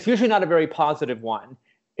 and it's usually not a very positive one.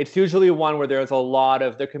 It's usually one where there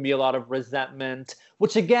can be a lot of resentment,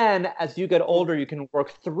 which again, as you get older, you can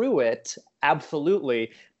work through it,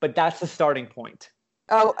 absolutely, but that's the starting point.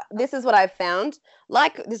 Oh, this is what I've found.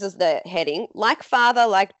 This is the heading. Like father,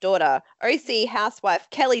 like daughter. OC housewife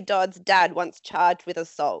Kelly Dodd's dad once charged with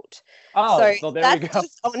assault. Oh, so there we go.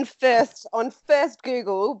 Just on first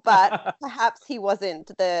Google, but perhaps he wasn't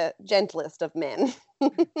the gentlest of men.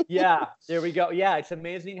 Yeah, there we go. Yeah, it's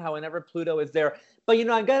amazing how whenever Pluto is there. But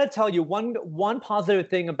I got to tell you, one positive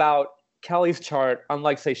thing about Kelly's chart,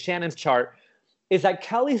 unlike say Shannon's chart, is that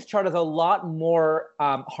Kelly's chart has a lot more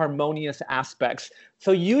harmonious aspects.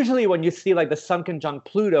 So usually when you see like the sun conjunct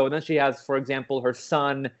Pluto, and then she has, for example, her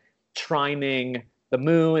sun trining the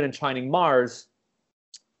moon and trining Mars,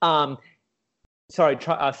 sextiling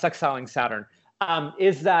Saturn,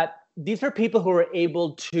 is that these are people who are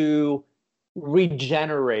able to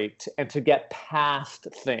regenerate and to get past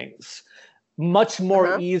things much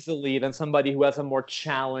more easily than somebody who has a more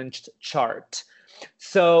challenged chart.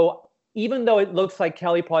 So even though it looks like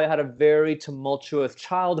Kelly probably had a very tumultuous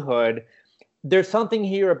childhood, there's something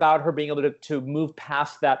here about her being able to move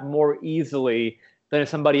past that more easily than if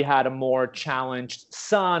somebody had a more challenged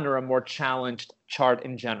sun or a more challenged chart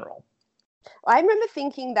in general. I remember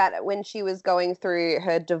thinking that when she was going through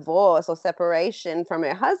her divorce or separation from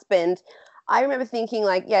her husband, I remember thinking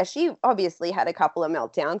like, yeah, she obviously had a couple of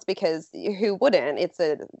meltdowns because who wouldn't? It's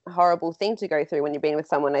a horrible thing to go through when you've been with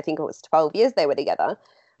someone. I think it was 12 years they were together.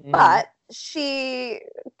 But she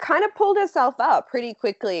kind of pulled herself up pretty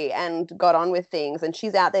quickly and got on with things. And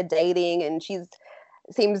she's out there dating and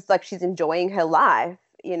seems like she's enjoying her life.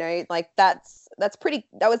 Like that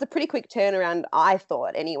was a pretty quick turnaround, I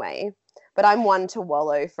thought anyway. But I'm one to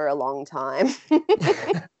wallow for a long time.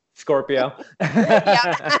 Scorpio.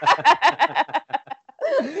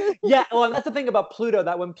 Yeah, well, that's the thing about Pluto,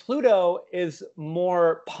 that when Pluto is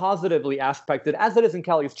more positively aspected, as it is in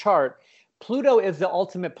Kelly's chart, Pluto is the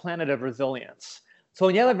ultimate planet of resilience. So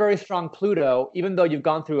when you have a very strong Pluto, even though you've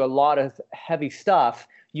gone through a lot of heavy stuff,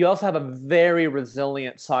 you also have a very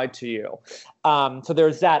resilient side to you. So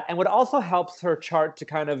there's that. And what also helps her chart to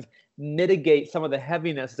kind of mitigate some of the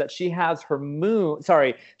heaviness is that she has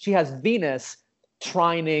Venus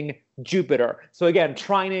trining Jupiter. So again,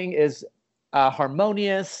 trining is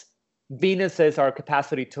harmonious. Venus is our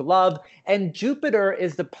capacity to love, and Jupiter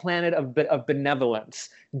is the planet of benevolence.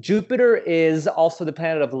 Jupiter is also the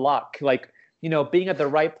planet of luck, like, being at the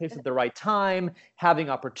right place at the right time, having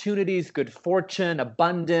opportunities, good fortune,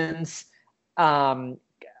 abundance,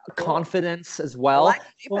 confidence as well. Like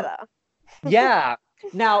Jupiter. Yeah.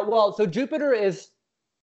 Now, so Jupiter is,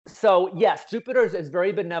 yes, Jupiter is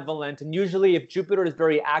very benevolent, and usually if Jupiter is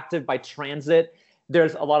very active by transit,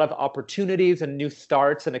 there's a lot of opportunities and new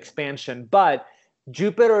starts and expansion. But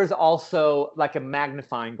Jupiter is also like a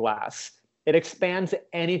magnifying glass. It expands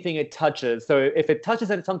anything it touches. So if it touches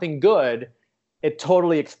something good, it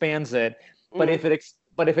totally expands it. But if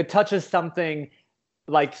it touches something,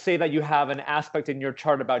 like say that you have an aspect in your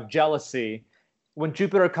chart about jealousy, when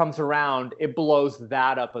Jupiter comes around, it blows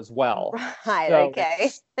that up as well. Right.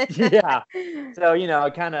 Okay. Yeah. So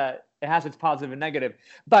it has its positive and negative.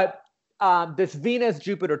 But this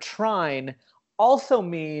Venus-Jupiter trine also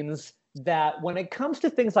means that when it comes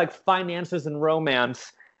to things like finances and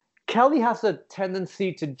romance, Kelly has a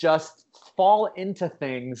tendency to just fall into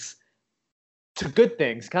good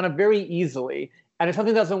things, kind of very easily. And if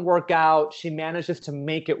something doesn't work out, she manages to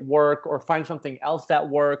make it work or find something else that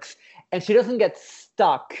works. And she doesn't get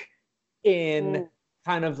stuck in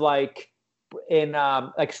kind of like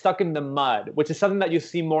stuck in the mud, which is something that you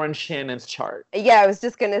see more in Shannon's chart. Yeah, I was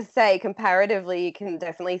just going to say, comparatively, you can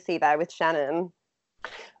definitely see that with Shannon.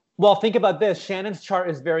 Well, think about this. Shannon's chart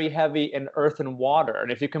is very heavy in earth and water.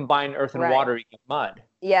 And if you combine earth and water, you get mud.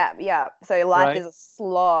 Yeah. So life is a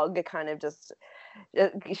slog, kind of just...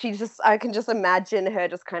 I can just imagine her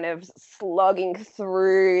just kind of slogging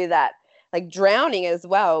through that, like drowning as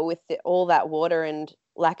well with all that water and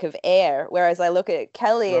lack of air. Whereas I look at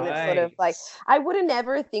Kelly and it's sort of like, I would have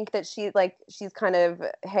never think that she's kind of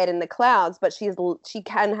head in the clouds, but she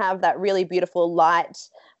can have that really beautiful, light,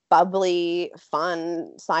 bubbly,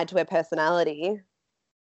 fun side to her personality.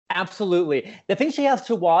 Absolutely. The thing she has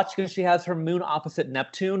to watch, because she has her moon opposite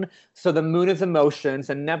Neptune. So the moon is emotions,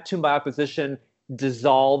 and Neptune by opposition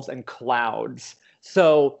dissolves and clouds.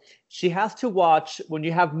 So she has to watch, when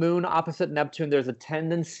you have Moon opposite Neptune, there's a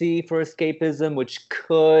tendency for escapism, which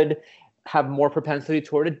could have more propensity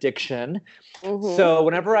toward addiction. Mm-hmm. So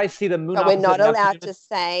whenever I see the Moon but opposite we're not Neptune, allowed to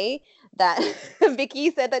say that.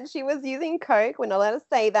 Vicky said that she was using coke. We're not allowed to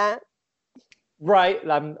say that. Right.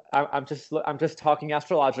 I'm just talking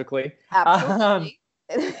astrologically. Absolutely.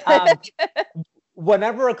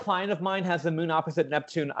 Whenever a client of mine has the Moon opposite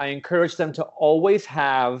Neptune, I encourage them to always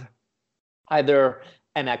have either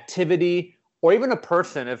an activity or even a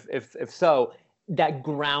person, if so, that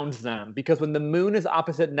grounds them. Because when the Moon is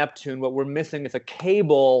opposite Neptune, what we're missing is a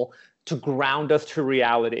cable to ground us to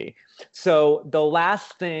reality. So the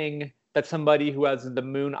last thing that somebody who has the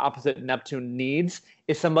Moon opposite Neptune needs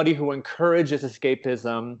is somebody who encourages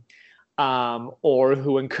escapism, or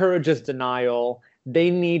who encourages denial. They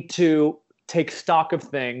need to take stock of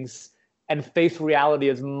things and face reality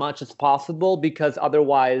as much as possible, because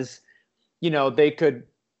otherwise, they're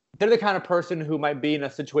the kind of person who might be in a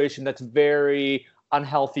situation that's very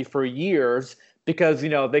unhealthy for years, because,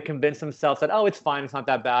 they convince themselves that, oh, it's fine, it's not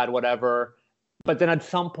that bad, whatever. But then at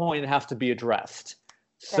some point it has to be addressed.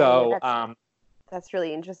 So that's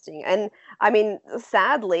really interesting. And I mean,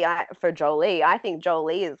 sadly, for Jolie, I think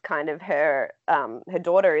Jolie is kind of her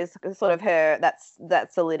daughter is sort of her,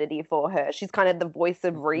 that solidity for her. She's kind of the voice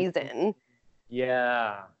of reason.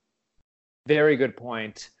 Yeah. Very good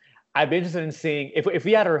point. I'd be interested in seeing if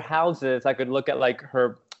we had her houses, I could look at like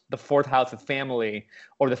the fourth house of family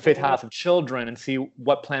or the fifth house of children and see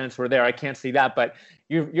what planets were there. I can't see that, but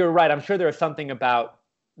you're right. I'm sure there is something about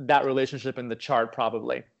that relationship in the chart,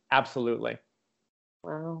 probably. Absolutely.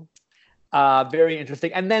 Wow. Very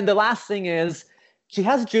interesting. And then the last thing is she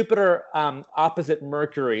has Jupiter opposite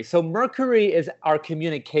Mercury. So Mercury is our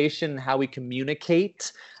communication, how we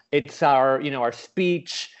communicate. It's our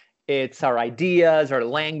speech. It's our ideas, our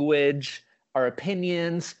language, our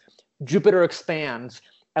opinions. Jupiter expands.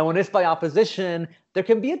 And when it's by opposition, there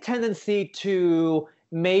can be a tendency to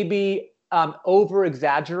maybe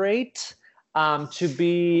over-exaggerate, to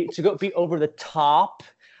be over the top.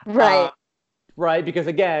 Right. Right, because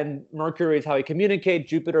again, Mercury is how we communicate.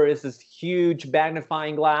 Jupiter is this huge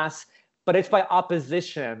magnifying glass, but it's by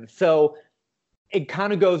opposition. So it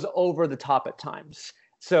kind of goes over the top at times.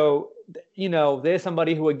 So, there's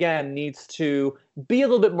somebody who, again, needs to be a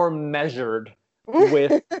little bit more measured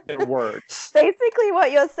with their words. Basically,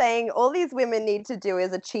 what you're saying, all these women need to do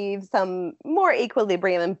is achieve some more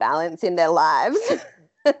equilibrium and balance in their lives.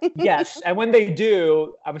 Yes, and when they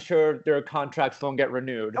do, I'm sure their contracts won't get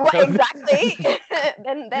renewed. Well, exactly.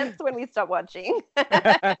 Then that's when we stop watching.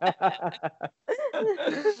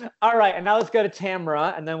 All right, and now let's go to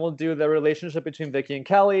Tamra, and then we'll do the relationship between Vicky and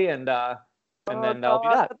Kelly, and then that'll be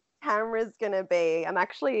that. Tamra's gonna be. I'm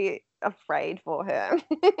actually afraid for her.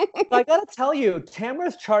 I gotta tell you,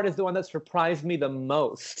 Tamra's chart is the one that surprised me the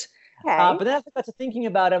most. Okay. But then as I got to thinking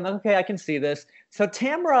about it, I'm like, okay, I can see this. So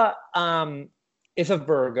Tamra is a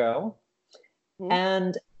Virgo,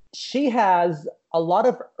 and she has a lot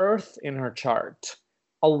of earth in her chart,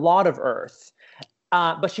 a lot of earth,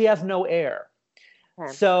 but she has no air.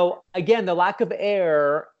 Okay. So again, the lack of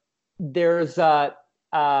air, there's a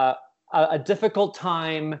difficult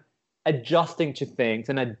time adjusting to things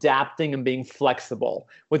and adapting and being flexible.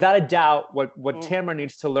 Without a doubt, what Tamra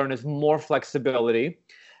needs to learn is more flexibility,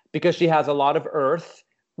 because she has a lot of earth,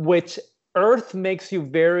 which earth makes you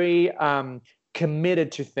very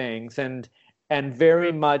committed to things and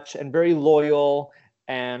very much and very loyal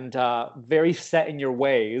and very set in your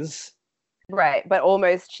ways. Right, but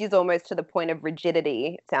she's almost to the point of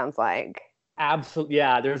rigidity, it sounds like. Absolutely,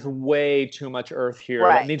 yeah. There's way too much earth here.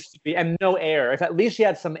 Right. That needs to be, and no air. If at least she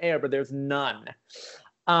had some air, but there's none.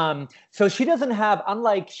 So she doesn't have,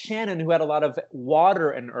 unlike Shannon, who had a lot of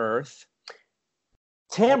water and earth,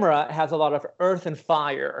 Tamra has a lot of earth and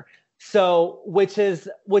fire. So, which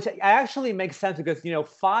actually makes sense, because,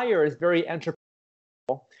 fire is very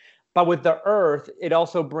entrepreneurial, but with the earth, it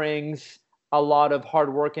also brings a lot of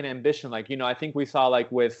hard work and ambition. Like, I think we saw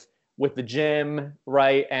like with the gym,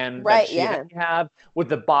 right? And right, that she have with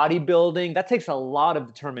the bodybuilding, that takes a lot of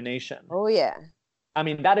determination. Oh, yeah. I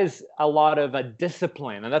mean, that is a lot of a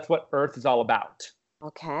discipline, and that's what earth is all about.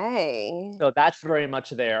 Okay. So that's very much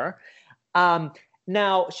there.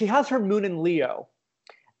 Now, she has her moon in Leo.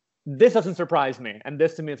 This doesn't surprise me. And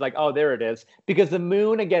this to me is like, oh, there it is. Because the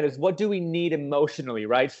moon, again, is what do we need emotionally,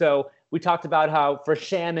 right? So we talked about how for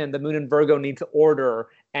Shannon, the moon in Virgo needs order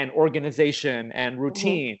and organization and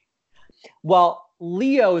routine. Well,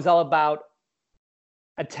 Leo is all about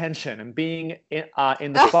attention and being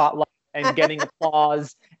in the spotlight and getting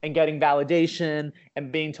applause and getting validation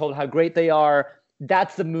and being told how great they are.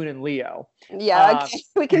 that's the moon in Leo. Yeah, okay.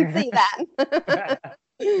 We can see that.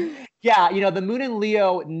 Yeah, the moon in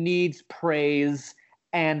Leo needs praise,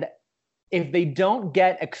 and if they don't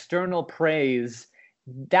get external praise,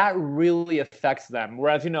 that really affects them.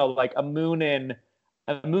 Whereas, like a moon in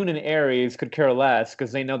Aries could care less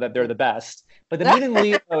because they know that they're the best. But the moon in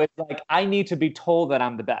Leo is like, I need to be told that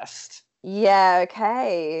I'm the best. Yeah,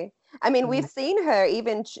 okay. I mean, we've seen her,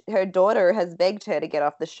 even her daughter has begged her to get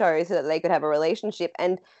off the show so that they could have a relationship,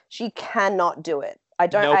 and she cannot do it.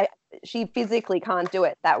 Nope. She physically can't do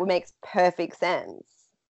it. That makes perfect sense.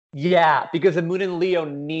 Yeah, because the moon in Leo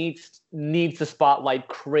needs the spotlight,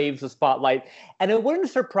 craves the spotlight. And it wouldn't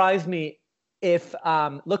surprise me if,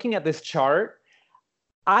 looking at this chart,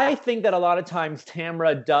 I think that a lot of times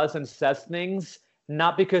Tamra does and says things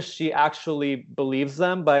not because she actually believes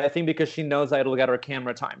them, but I think because she knows that it'll get her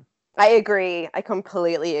camera time. I agree. I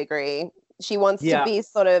completely agree. She wants to be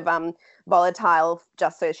sort of volatile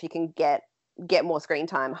just so she can get more screen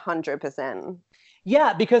time, 100%.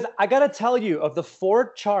 Yeah, because I gotta tell you, of the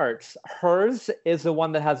 4 charts, hers is the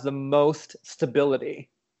one that has the most stability.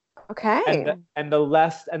 Okay. And the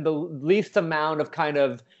least amount of kind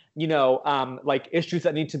of, like issues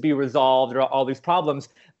that need to be resolved or all these problems.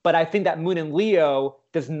 But I think that moon in Leo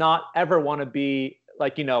does not ever want to be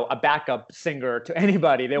like, a backup singer to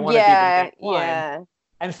anybody. They want to be the main one. Yeah.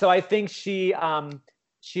 And so I think she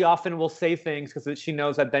often will say things because she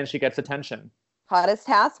knows that then she gets attention. Hottest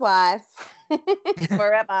housewife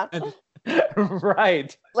forever.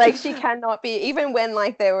 Right. Like she cannot be, even when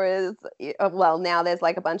like there was, well, now there's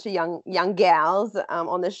like a bunch of young gals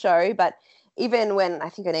on the show, but even when I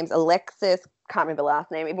think her name's Alexis, can't remember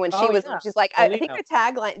last name, even when she was, she's like, I think her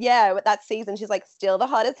tagline, with that season, she's like, still the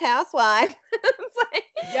hottest housewife. Like,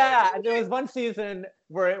 yeah, there was one season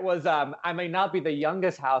where it was, I may not be the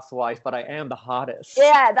youngest housewife, but I am the hottest.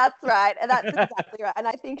 Yeah, that's right. And that's exactly right. And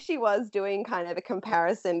I think she was doing kind of a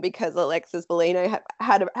comparison because Alexis Bellino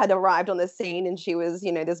had arrived on the scene and she was,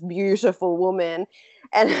 this beautiful woman.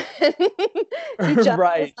 And she just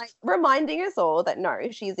was like reminding us all that no,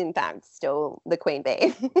 she's in fact still the queen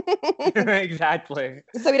bee. Exactly.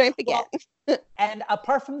 So we don't forget. Well, and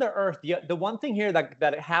apart from the Earth, the one thing here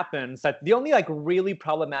that happens, that the only like really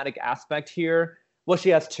problematic aspect here, well, she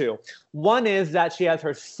has 2. One is that she has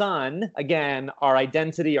her sun, again, our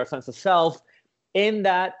identity, our sense of self, in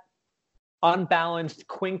that unbalanced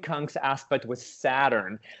quincunx aspect with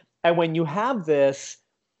Saturn. And when you have this,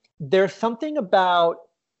 there's something about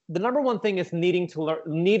the number one thing is needing to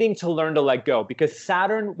learn to let go, because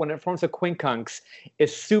Saturn, when it forms a quincunx,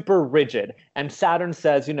 is super rigid. And Saturn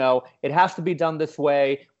says, it has to be done this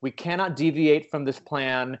way. We cannot deviate from this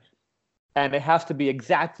plan. And it has to be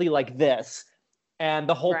exactly like this. And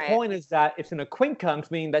the whole point is that it's in a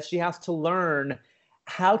quincunx, meaning that she has to learn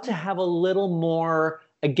how to have a little more,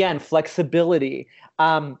 again, flexibility.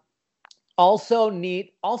 Also,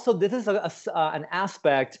 this is an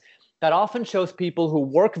aspect that often shows people who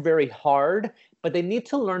work very hard, but they need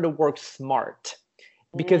to learn to work smart.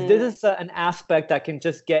 Because this is an aspect that can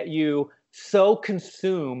just get you so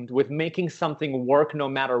consumed with making something work no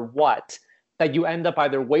matter what, that you end up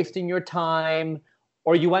either wasting your time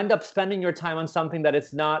or you end up spending your time on something that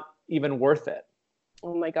is not even worth it.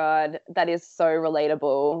 Oh my God, that is so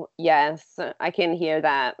relatable. Yes, I can hear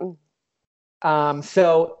that. And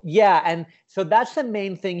so that's the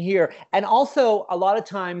main thing here. And also, a lot of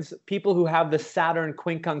times, people who have the Saturn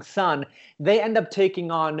quincunx sun, they end up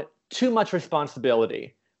taking on too much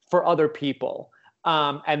responsibility for other people.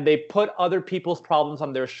 And they put other people's problems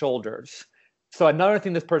on their shoulders. So another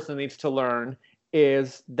thing this person needs to learn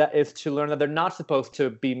is to learn that they're not supposed to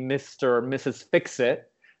be Mr. or Mrs.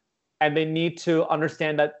 Fix-It. And they need to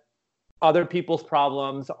understand that other people's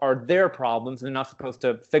problems are their problems and they're not supposed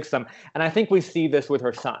to fix them. And I think we see this with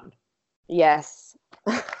her son. Yes,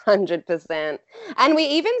 100%. And we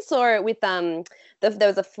even saw it with there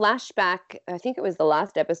was a flashback, I think it was the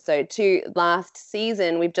last episode, to last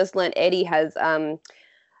season. We've just learned Eddie has a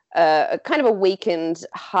kind of a weakened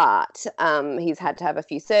heart. He's had to have a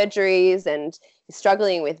few surgeries and he's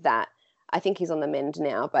struggling with that. I think he's on the mend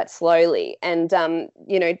now, but slowly. And,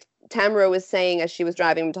 Tamra was saying as she was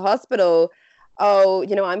driving him to hospital, oh,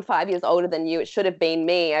 I'm 5 years older than you. It should have been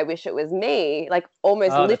me. I wish it was me. Like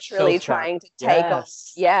almost literally trying to take off,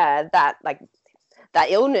 that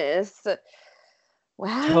illness.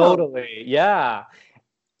 Wow. Totally. Yeah.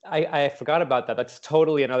 I forgot about that. That's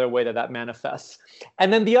totally another way that manifests.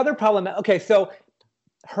 And then the other problem, okay, so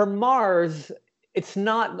her Mars,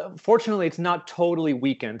 fortunately, it's not totally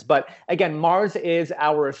weakened. But again, Mars is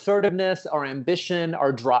our assertiveness, our ambition,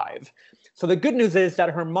 our drive. So the good news is that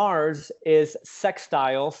her Mars is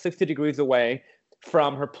sextile, 60 degrees away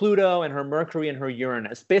from her Pluto and her Mercury and her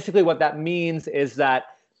Uranus. Basically, what that means is that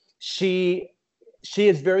she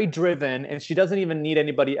is very driven, and she doesn't even need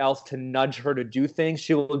anybody else to nudge her to do things.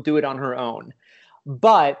 She will do it on her own.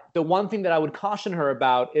 But the one thing that I would caution her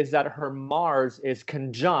about is that her Mars is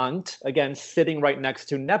conjunct, again, sitting right next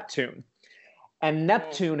to Neptune. And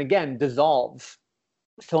Neptune, again, dissolves.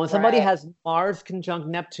 So when somebody has Mars conjunct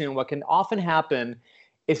Neptune, what can often happen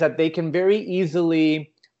is that they can very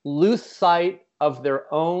easily lose sight of their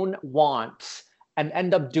own wants and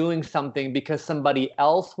end up doing something because somebody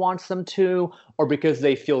else wants them to, or because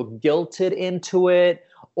they feel guilted into it,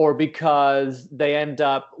 or because they end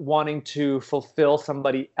up wanting to fulfill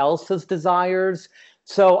somebody else's desires.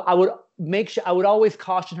 So I would always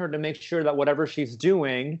caution her to make sure that whatever she's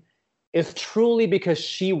doing is truly because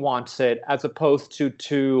she wants it, as opposed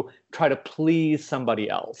to try to please somebody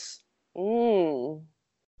else.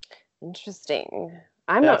 Interesting.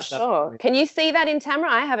 I'm not sure. Can you see that in Tamara?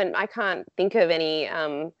 I can't think of any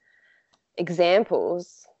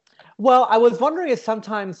examples. Well, I was wondering if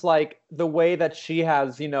sometimes, like, the way that she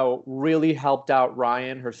has, really helped out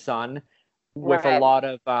Ryan, her son, with a lot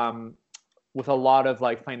of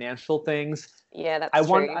like financial things. Yeah, that's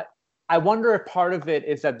true. I wonder if part of it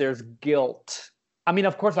is that there's guilt. I mean,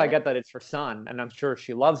 of course, I get that it's her son, and I'm sure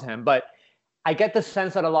she loves him, but I get the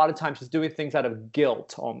sense that a lot of times she's doing things out of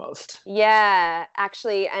guilt almost. Yeah,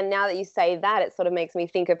 actually, and now that you say that, it sort of makes me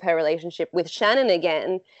think of her relationship with Shannon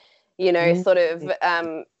again, sort of,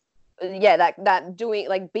 that doing,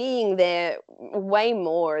 like, being there way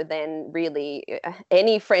more than really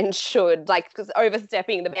any friend should, like, because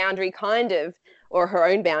overstepping the boundary kind of, or her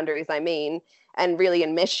own boundaries, I mean, and really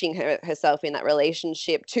enmeshing herself in that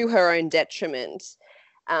relationship to her own detriment.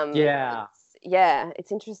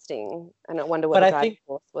 It's interesting. And I wonder what the driving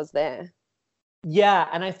force was there. Yeah,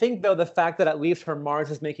 and I think, though, the fact that at least her Mars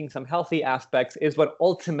is making some healthy aspects is what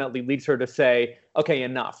ultimately leads her to say, okay,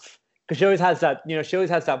 enough. Because she always has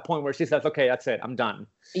that point where she says, okay, that's it, I'm done.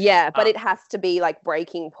 Yeah, but it has to be like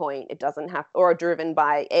breaking point. It doesn't have, or driven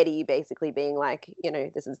by Eddie basically being like,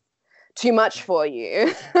 this is too much for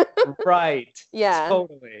you. Right. Yeah.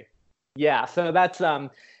 Totally. Yeah. So that's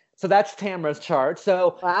Tamara's chart.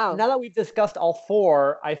 So now that we've discussed all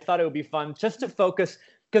four, I thought it would be fun just to focus,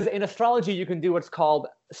 because in astrology you can do what's called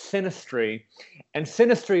synastry. And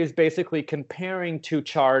synastry is basically comparing two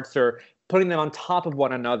charts or putting them on top of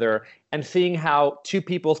one another and seeing how two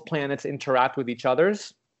people's planets interact with each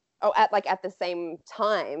other's. Oh, at the same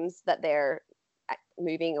times that they're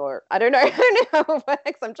moving, or I don't know how it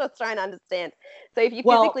works. I'm just trying to understand. So if you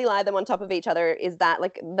physically lie them on top of each other, is that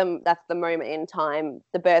like that's the moment in time,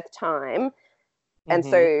 the birth time, and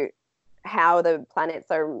so how the planets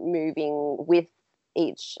are moving with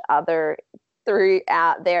each other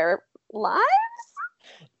throughout their lives?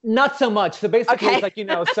 Not so much. So basically, it's like,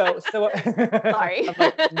 so sorry. I'm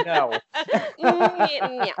like, no.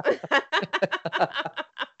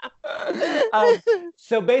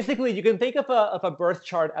 So basically, you can think of a birth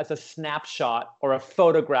chart as a snapshot or a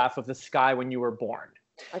photograph of the sky when you were born.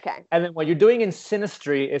 Okay. And then what you're doing in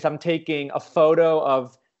synastry is I'm taking a photo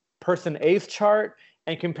of person A's chart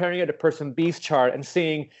and comparing it to person B's chart and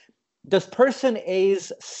seeing, does person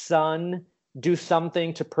A's sun do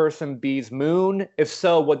something to person B's moon? If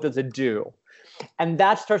so, what does it do? And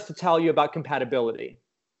that starts to tell you about compatibility.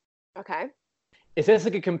 Okay. It's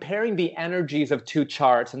basically comparing the energies of two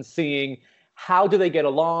charts and seeing how do they get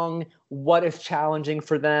along, what is challenging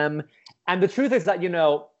for them. And the truth is that,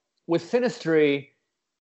 with synastry,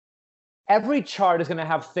 every chart is going to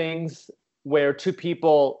have things where two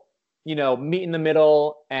people, meet in the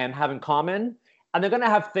middle and have in common. And they're going to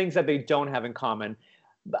have things that they don't have in common.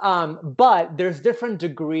 But there's different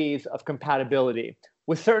degrees of compatibility.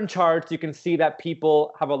 With certain charts, you can see that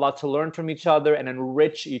people have a lot to learn from each other and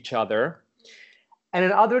enrich each other. And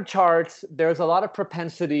in other charts, there's a lot of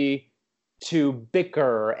propensity to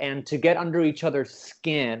bicker and to get under each other's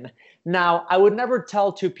skin. Now, I would never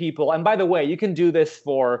tell two people, and by the way, you can do this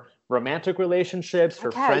for romantic relationships,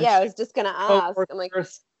 for friendships. Yeah, I was just going to ask. I'm like,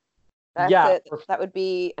 that would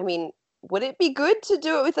be, I mean, would it be good to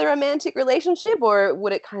do it with a romantic relationship, or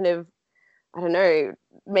would it kind of, I don't know,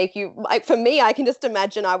 make you, like, for me, I can just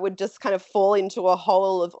imagine I would just kind of fall into a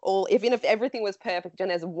hole of all, even if everything was perfect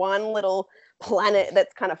and there's one little planet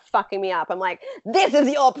that's kind of fucking me up, I'm like, this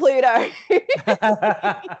is your Pluto.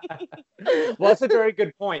 Well, that's a very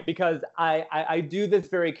good point, because I do this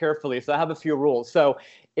very carefully. So I have a few rules. So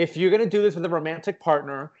if you're going to do this with a romantic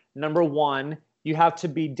partner, number one, you have to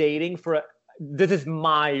be dating for this is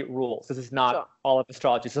my rules. This is not all of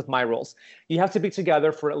astrology. This is my rules. You have to be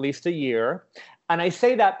together for at least a year. And I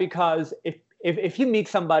say that because if you meet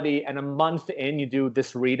somebody and a month in you do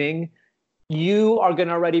this reading, you are going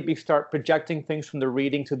to already start projecting things from the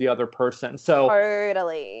reading to the other person. So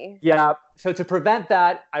totally. Yeah. So to prevent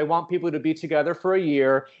that, I want people to be together for a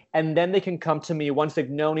year, and then they can come to me once they've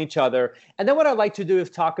known each other. And then what I like to do is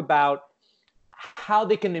talk about how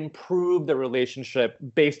they can improve the relationship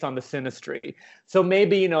based on the synastry. So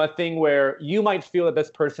maybe, a thing where you might feel that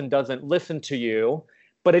this person doesn't listen to you,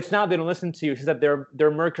 but it's not they don't listen to you. It's that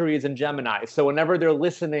their Mercury is in Gemini. So whenever they're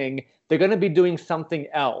listening, they're going to be doing something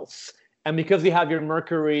else. And because you have your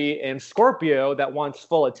Mercury in Scorpio that wants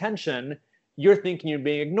full attention, you're thinking you're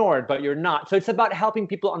being ignored, but you're not. So it's about helping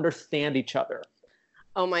people understand each other.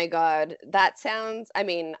 Oh my God. That sounds, I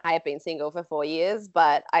mean, I have been single for 4 years,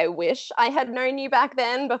 but I wish I had known you back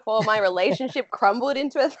then before my relationship crumbled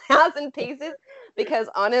into 1,000 pieces, because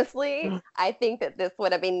honestly, I think that this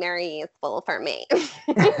would have been very useful for me.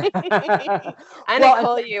 I'm going to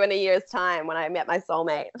call you in a year's time when I met my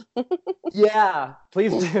soulmate. Yeah,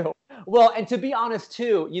 please do. Well, and to be honest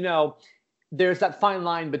too, there's that fine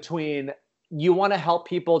line between you want to help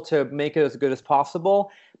people to make it as good as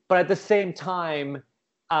possible, but at the same time,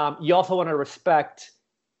 you also want to respect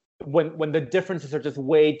when the differences are just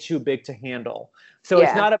way too big to handle. So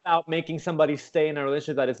It's not about making somebody stay in a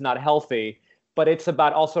relationship that is not healthy, but it's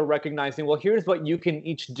about also recognizing, well, here's what you can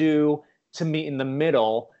each do to meet in the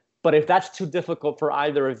middle. But if that's too difficult for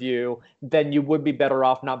either of you, then you would be better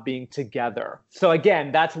off not being together. So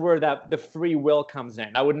again, that's where the free will comes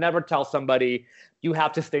in. I would never tell somebody you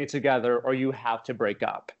have to stay together or you have to break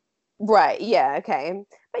up. Right. Yeah. Okay.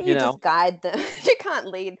 But you just guide them. You can't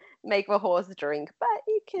make a horse drink, but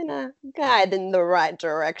you can guide in the right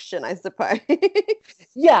direction, I suppose.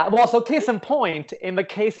 Yeah. Well, so case in point, in the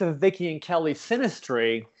case of Vicky and Kelly's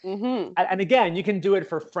synastry, and again, you can do it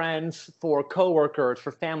for friends, for coworkers,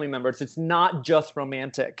 for family members. It's not just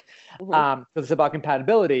romantic, because it's about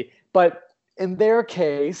compatibility. But in their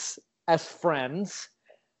case, as friends,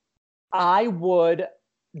 I would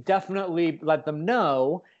definitely let them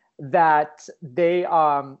know that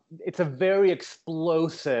it's a very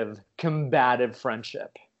explosive, combative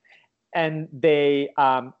friendship. And they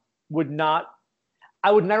would not,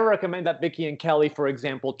 I would never recommend that Vicky and Kelly, for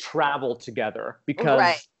example, travel together,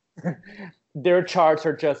 because their charts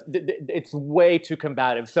are just, it's way too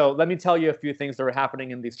combative. So let me tell you a few things that are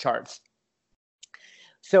happening in these charts.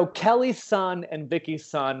 So Kelly's sun and Vicky's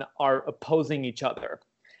sun are opposing each other.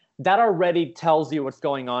 That already tells you what's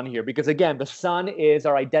going on here, because again, the sun is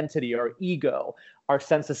our identity, our ego, our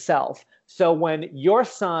sense of self. So when your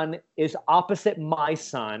sun is opposite my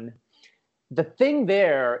sun, the thing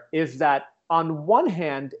there is that on one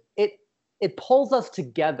hand, it pulls us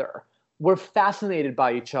together. We're fascinated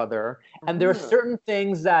by each other, and there are certain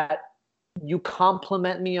things that you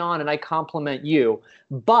compliment me on and I compliment you.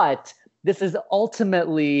 But this is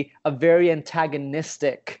ultimately a very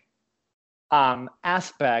antagonistic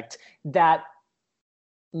aspect that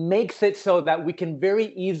makes it so that we can very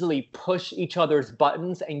easily push each other's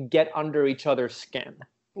buttons and get under each other's skin.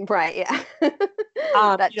 Right, yeah.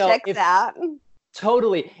 That checks out.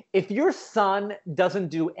 Totally. If your sun doesn't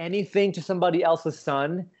do anything to somebody else's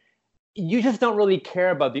sun, you just don't really care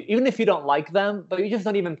about them. Even if you don't like them, but you just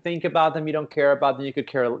don't even think about them, you don't care about them, you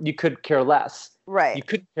could care less. Right. You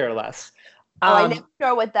could care less. I never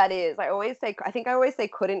know what that is. I think I always say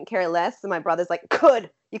couldn't care less, and my brother's like,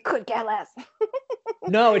 you could care less.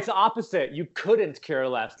 No, it's the opposite. You couldn't care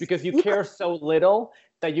less, because you care so little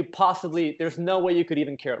that there's no way you could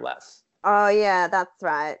even care less. Oh yeah, that's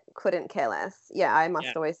right. Couldn't care less. Yeah, I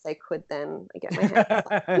must always say could then. I get my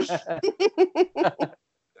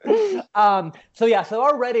head. So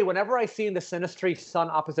already whenever I see in the synastry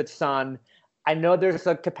sun opposite sun, I know there's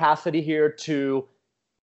a capacity here to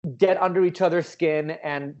get under each other's skin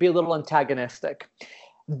and be a little antagonistic.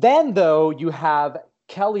 Then, though, you have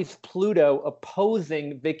Kelly's Pluto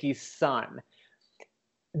opposing Vicky's sun.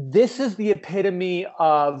 This is the epitome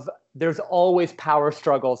of there's always power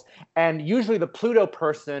struggles. And usually the Pluto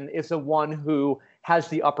person is the one who has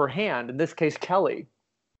the upper hand, in this case, Kelly.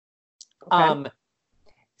 Okay.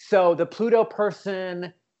 So the Pluto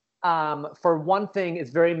person, for one thing, is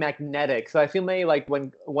very magnetic. So I feel maybe like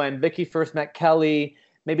when Vicky first met Kelly,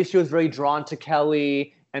 maybe she was very drawn to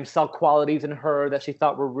Kelly and saw qualities in her that she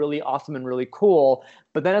thought were really awesome and really cool.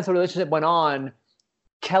 But then as the relationship went on,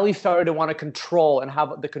 Kelly started to want to control and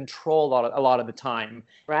have the control a lot of the time.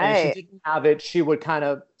 Right. And if she didn't have it, she would kind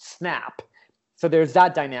of snap. So there's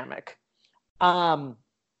that dynamic.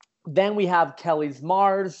 Then we have Kelly's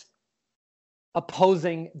Mars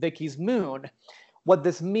opposing Vicky's Moon. What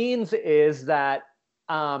this means is that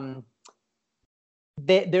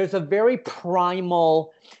there's a very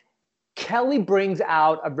primal, Kelly brings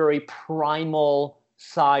out a very primal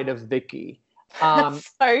side of Vicky. That's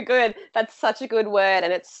so good. That's such a good word,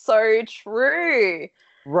 and it's so true.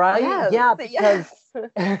 Right? Yes, Yeah, because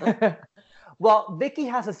yes. well, Vicky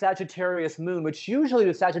has a Sagittarius moon, which usually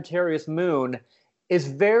the Sagittarius moon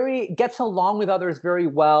gets along with others very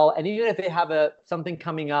well, and even if they have something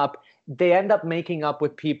coming up, they end up making up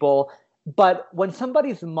with people. But when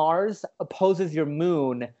somebody's Mars opposes your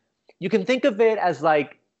moon, you can think of it as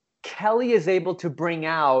like Kelly is able to bring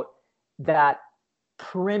out that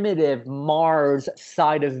primitive Mars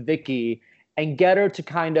side of Vicky and get her to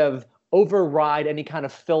kind of override any kind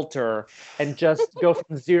of filter and just go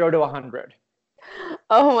from 0 to 100.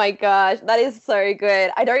 Oh my gosh, that is so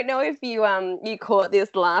good. I don't know if you caught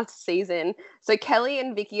this last season. So Kelly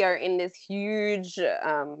and Vicky are in this huge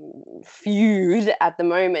feud at the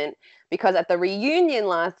moment because at the reunion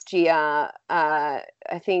last year, I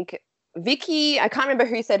think Vicky, I can't remember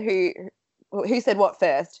who said what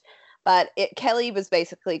first, but Kelly was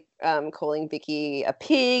basically calling Vicky a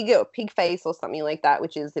pig or pig face or something like that,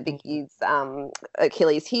 which is Vicky's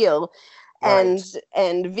Achilles heel. Right.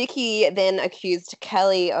 And Vicky then accused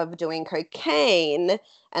Kelly of doing cocaine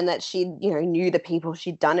and that she, knew the people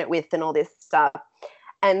she'd done it with and all this stuff.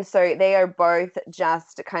 And so they are both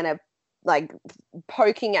just kind of like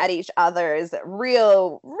poking at each other's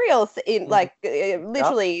literally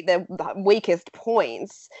the weakest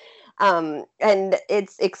points. And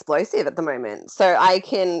it's explosive at the moment. So I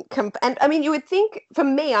can, and I mean, you would think for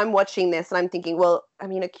me, I'm watching this and I'm thinking, well, I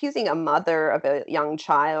mean, accusing a mother of a young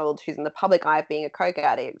child who's in the public eye of being a coke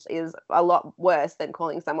addict is a lot worse than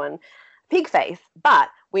calling someone pig face. But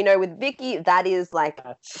we know with Vicky, that is like,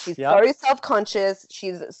 she's so self-conscious,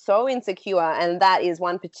 she's so insecure, and that is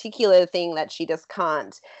one particular thing that she just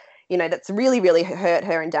can't, that's really, really hurt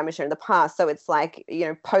her and damaged her in the past. So it's like,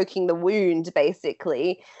 poking the wound,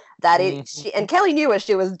 basically. And Kelly knew what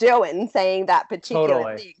she was doing, saying that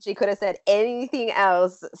particular thing. She could have said anything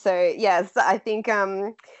else. So yes, I think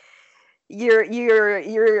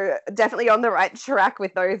you're definitely on the right track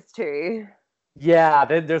with those two. Yeah,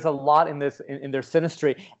 there's a lot in this in their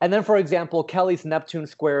synastry. And then, for example, Kelly's Neptune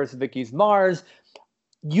squares Vicky's Mars.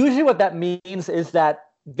 Usually, what that means is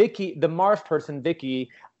that Vicky, the Mars person,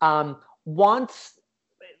 Vicky, wants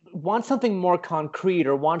something more concrete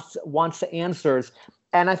or wants answers.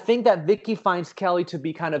 And I think that Vicky finds Kelly to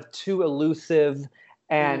be kind of too elusive,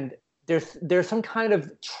 and there's some kind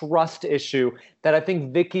of trust issue that I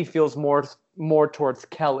think Vicky feels more towards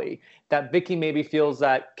Kelly. That Vicky maybe feels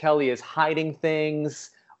that Kelly is hiding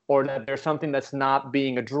things, or that there's something that's not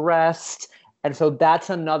being addressed. And so that's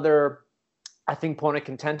another, I think, point of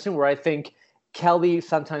contention where I think Kelly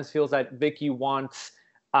sometimes feels that Vicky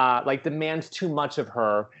demands too much of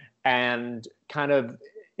her, and kind of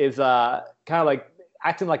is kind of like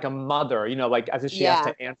acting like a mother, like as if she has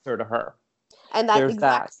to answer to her. And that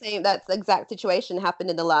exact situation happened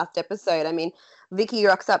in the last episode. I mean, Vicky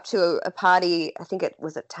rocks up to a party, I think it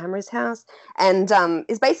was at Tamara's house, and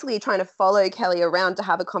is basically trying to follow Kelly around to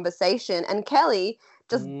have a conversation. And Kelly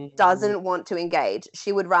just doesn't want to engage.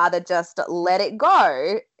 She would rather just let it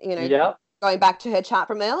go, going back to her chat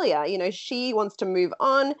from earlier. She wants to move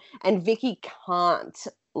on, and Vicky can't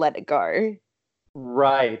let it go.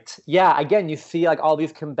 Right. Yeah. Again, you see like all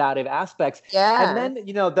these combative aspects. Yeah. And then,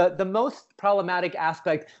 the most problematic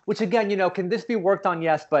aspect, which again, can this be worked on?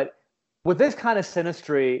 Yes. But with this kind of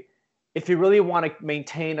synastry, if you really want to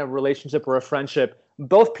maintain a relationship or a friendship,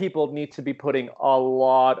 both people need to be putting a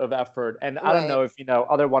lot of effort. And I don't know if,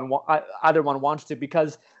 either one wants to,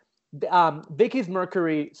 because Vicky's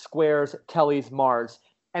Mercury squares Kelly's Mars.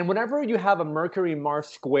 And whenever you have a Mercury-Mars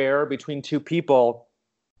square between two people,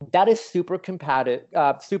 that is super combative,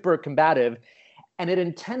 and it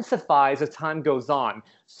intensifies as time goes on.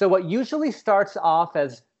 So what usually starts off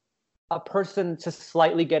as a person just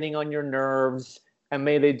slightly getting on your nerves, and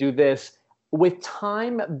may they do this, with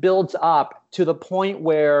time builds up to the point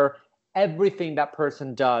where everything that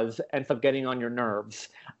person does ends up getting on your nerves.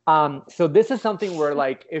 So this is something where,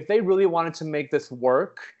 like, if they really wanted to make this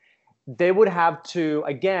work, they would have to,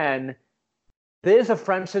 again, there's a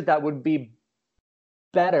friendship that would be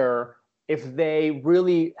better if they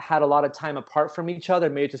really had a lot of time apart from each other,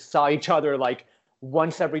 maybe just saw each other like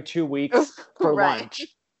once every 2 weeks for lunch.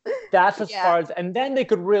 That's as far as, and then they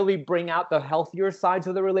could really bring out the healthier sides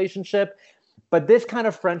of the relationship. But this kind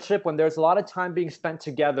of friendship, when there's a lot of time being spent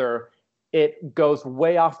together, it goes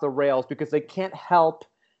way off the rails because they can't help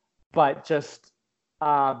but just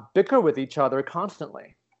bicker with each other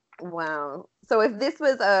constantly. Wow. So if this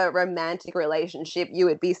was a romantic relationship, you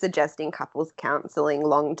would be suggesting couples counseling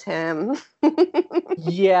long term.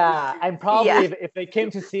 Yeah, and probably Yeah. if they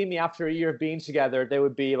came to see me after a year of being together, they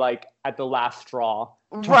would be like at the last straw.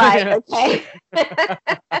 Right. Okay.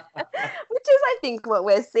 Which is, I think, what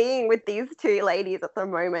we're seeing with these two ladies at the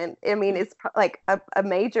moment. I mean, it's like a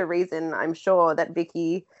major reason, I'm sure, that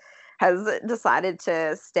Vicky has decided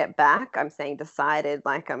to step back. I'm saying decided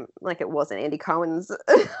like it wasn't Andy Cohen's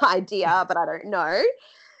idea, but I don't know.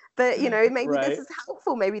 But maybe this Right. is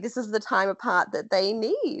helpful. Maybe this is the time apart that they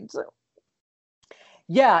need.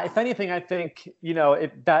 Yeah, if anything, I think,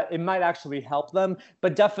 that it might actually help them,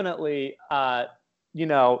 but definitely, you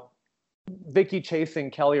know, Vicky chasing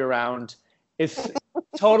Kelly around is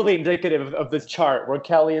totally indicative of this chart where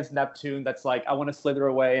Kelly is Neptune. That's like, I want to slither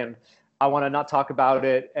away and I want to not talk about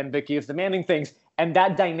it. And Vicky is demanding things. And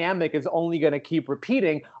that dynamic is only going to keep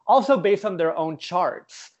repeating, also based on their own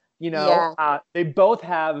charts. Yeah. They both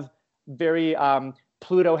have very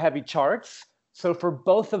Pluto heavy charts. So for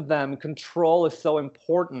both of them, control is so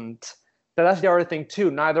important. But that's the other thing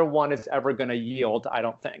too. Neither one is ever going to yield, I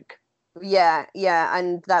don't think. Yeah, yeah,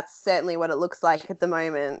 and that's certainly what it looks like at the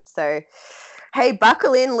moment. So, hey,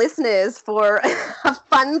 buckle in, listeners, for a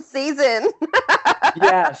fun season.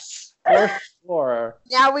 Yes, for sure.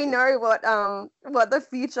 Now we know what the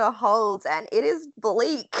future holds, and it is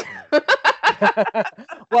bleak.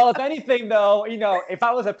 Well, if anything, though, if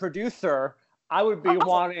I was a producer, I would be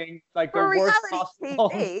wanting like the For worst reality possible.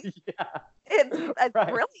 TV, Yeah, it's right.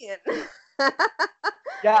 brilliant.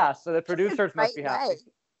 Yeah, so the It's a producers must be great happy. way.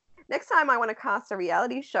 Next time I want to cast a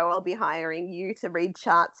reality show, I'll be hiring you to read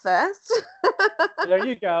charts first. There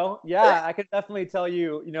you go. Yeah, I could definitely tell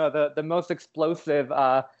you, the most explosive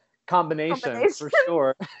combinations for Combination.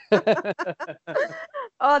 sure.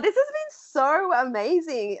 Oh, this has been so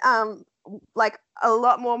amazing. Like a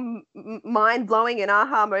lot more mind-blowing and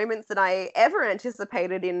aha moments than I ever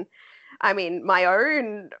anticipated in, I mean, my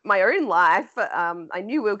own life. I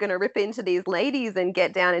knew we were going to rip into these ladies and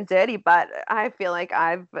get down and dirty, but I feel like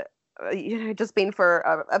I've just been for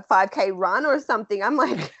a 5K run or something. I'm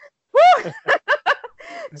like, whew,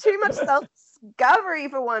 too much self-discovery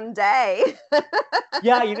for one day.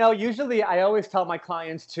 Yeah, usually I always tell my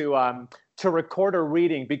clients to record a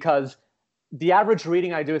reading because the average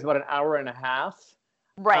reading I do is about an hour and a half.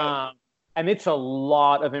 Right. And it's a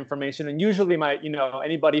lot of information. And usually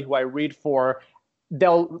anybody who I read for,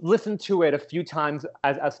 they'll listen to it a few times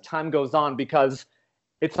as time goes on because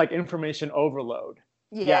it's like information overload.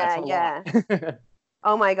 Yeah, it's Yeah, a yeah. lot.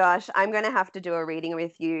 Oh my gosh, I'm going to have to do a reading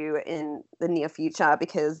with you in the near future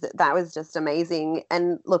because that was just amazing.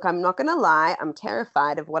 And look, I'm not going to lie, I'm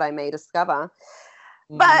terrified of what I may discover,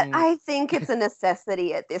 but Mm. I think it's a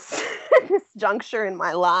necessity at this this juncture in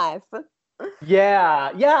my life.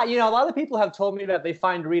 Yeah, yeah. A lot of people have told me that they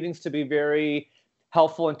find readings to be very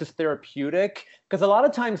helpful and just therapeutic. Because a lot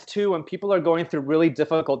of times, too, when people are going through really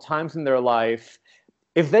difficult times in their life,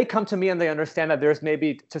 if they come to me and they understand that there's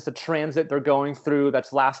maybe just a transit they're going through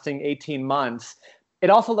that's lasting 18 months, it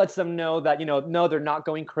also lets them know that, no, they're not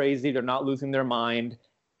going crazy. They're not losing their mind.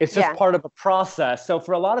 It's just Yeah. part of a process. So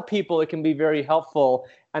for a lot of people, it can be very helpful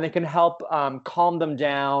and it can help calm them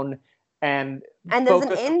down and And there's an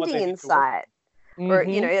focus on what ending they need in to work. sight. Or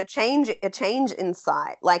Mm-hmm. a change in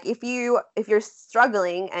sight. Like if you're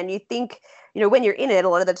struggling and you think, when you're in it, a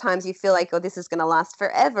lot of the times you feel like, oh, this is going to last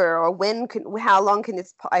forever, or how long can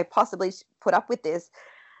I possibly put up with this?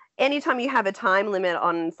 Anytime you have a time limit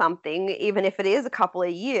on something, even if it is a couple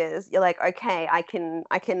of years, you're like, okay, I can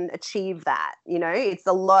achieve that. It's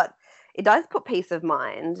a lot. It does put peace of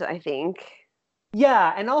mind, I think.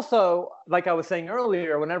 Yeah, and also, like I was saying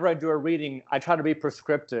earlier, whenever I do a reading, I try to be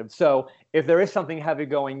prescriptive. So if there is something heavy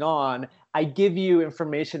going on, I give you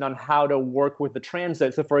information on how to work with the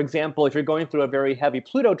transit. So, for example, if you're going through a very heavy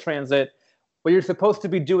Pluto transit, what you're supposed to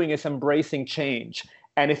be doing is embracing change.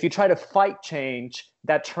 And if you try to fight change,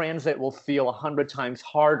 that transit will feel 100 times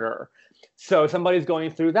harder. So if somebody's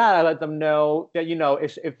going through that, I let them know that,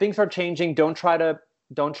 if things are changing, don't try to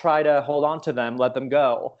hold on to them, let them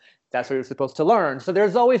go. That's what you're supposed to learn. So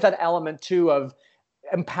there's always that element too of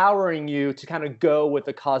empowering you to kind of go with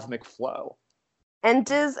the cosmic flow. And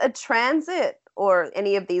does a transit or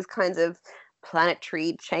any of these kinds of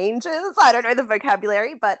planetary changes, I don't know the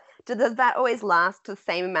vocabulary, but does that always last the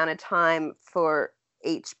same amount of time for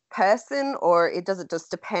each person, or does it just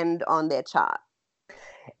depend on their chart?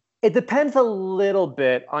 It depends a little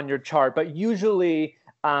bit on your chart, but usually,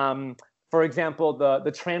 for example,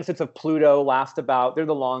 the transits of Pluto last they're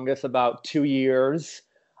the longest, about 2 years.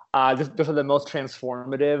 Those are the most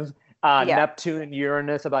transformative. Yeah. Neptune and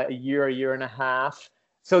Uranus, about a year and a half.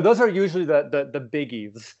 So those are usually the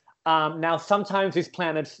biggies. Now, sometimes these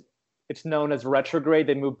planets, it's known as retrograde,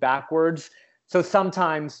 they move backwards. So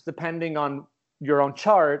sometimes, depending on your own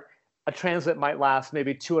chart, a transit might last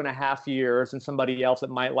maybe 2.5 years, and somebody else it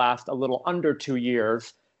might last a little under 2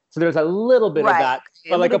 years. So there's a little bit of that.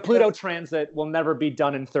 But like a Pluto transit will never be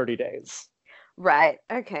done in 30 days. Right.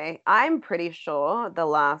 Okay. I'm pretty sure the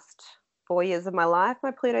last 4 years of my life,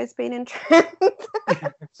 my Pluto's been in transit.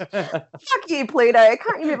 Fuck you, Pluto.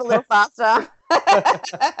 Can't you move a little faster?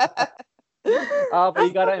 Oh, but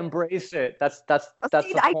you gotta embrace it. That's the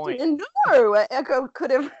point. I didn't know. I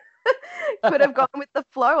could have gone with the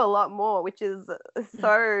flow a lot more, which is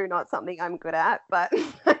so not something I'm good at, but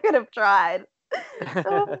I could have tried.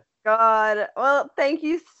 Oh, God. Well, thank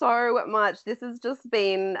you so much. This has just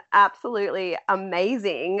been absolutely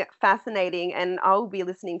amazing, fascinating, and I'll be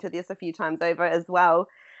listening to this a few times over as well.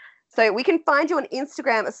 So we can find you on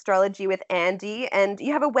Instagram, Astrology with Andy, and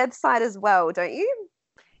you have a website as well, don't you?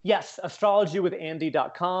 Yes,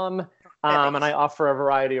 astrologywithandy.com. And I offer a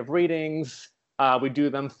variety of readings. I do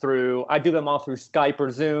them all through Skype or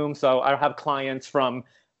Zoom. So I have clients from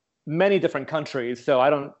many different countries. So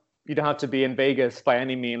you don't have to be in Vegas by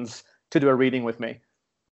any means to do a reading with me.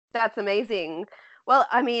 That's amazing. Well,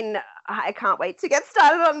 I mean, I can't wait to get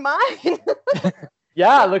started on mine.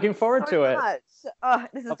 Yeah, looking forward to it. Oh,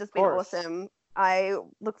 this has just been awesome. I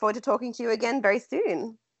look forward to talking to you again very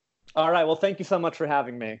soon. All right. Well, thank you so much for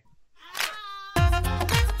having me.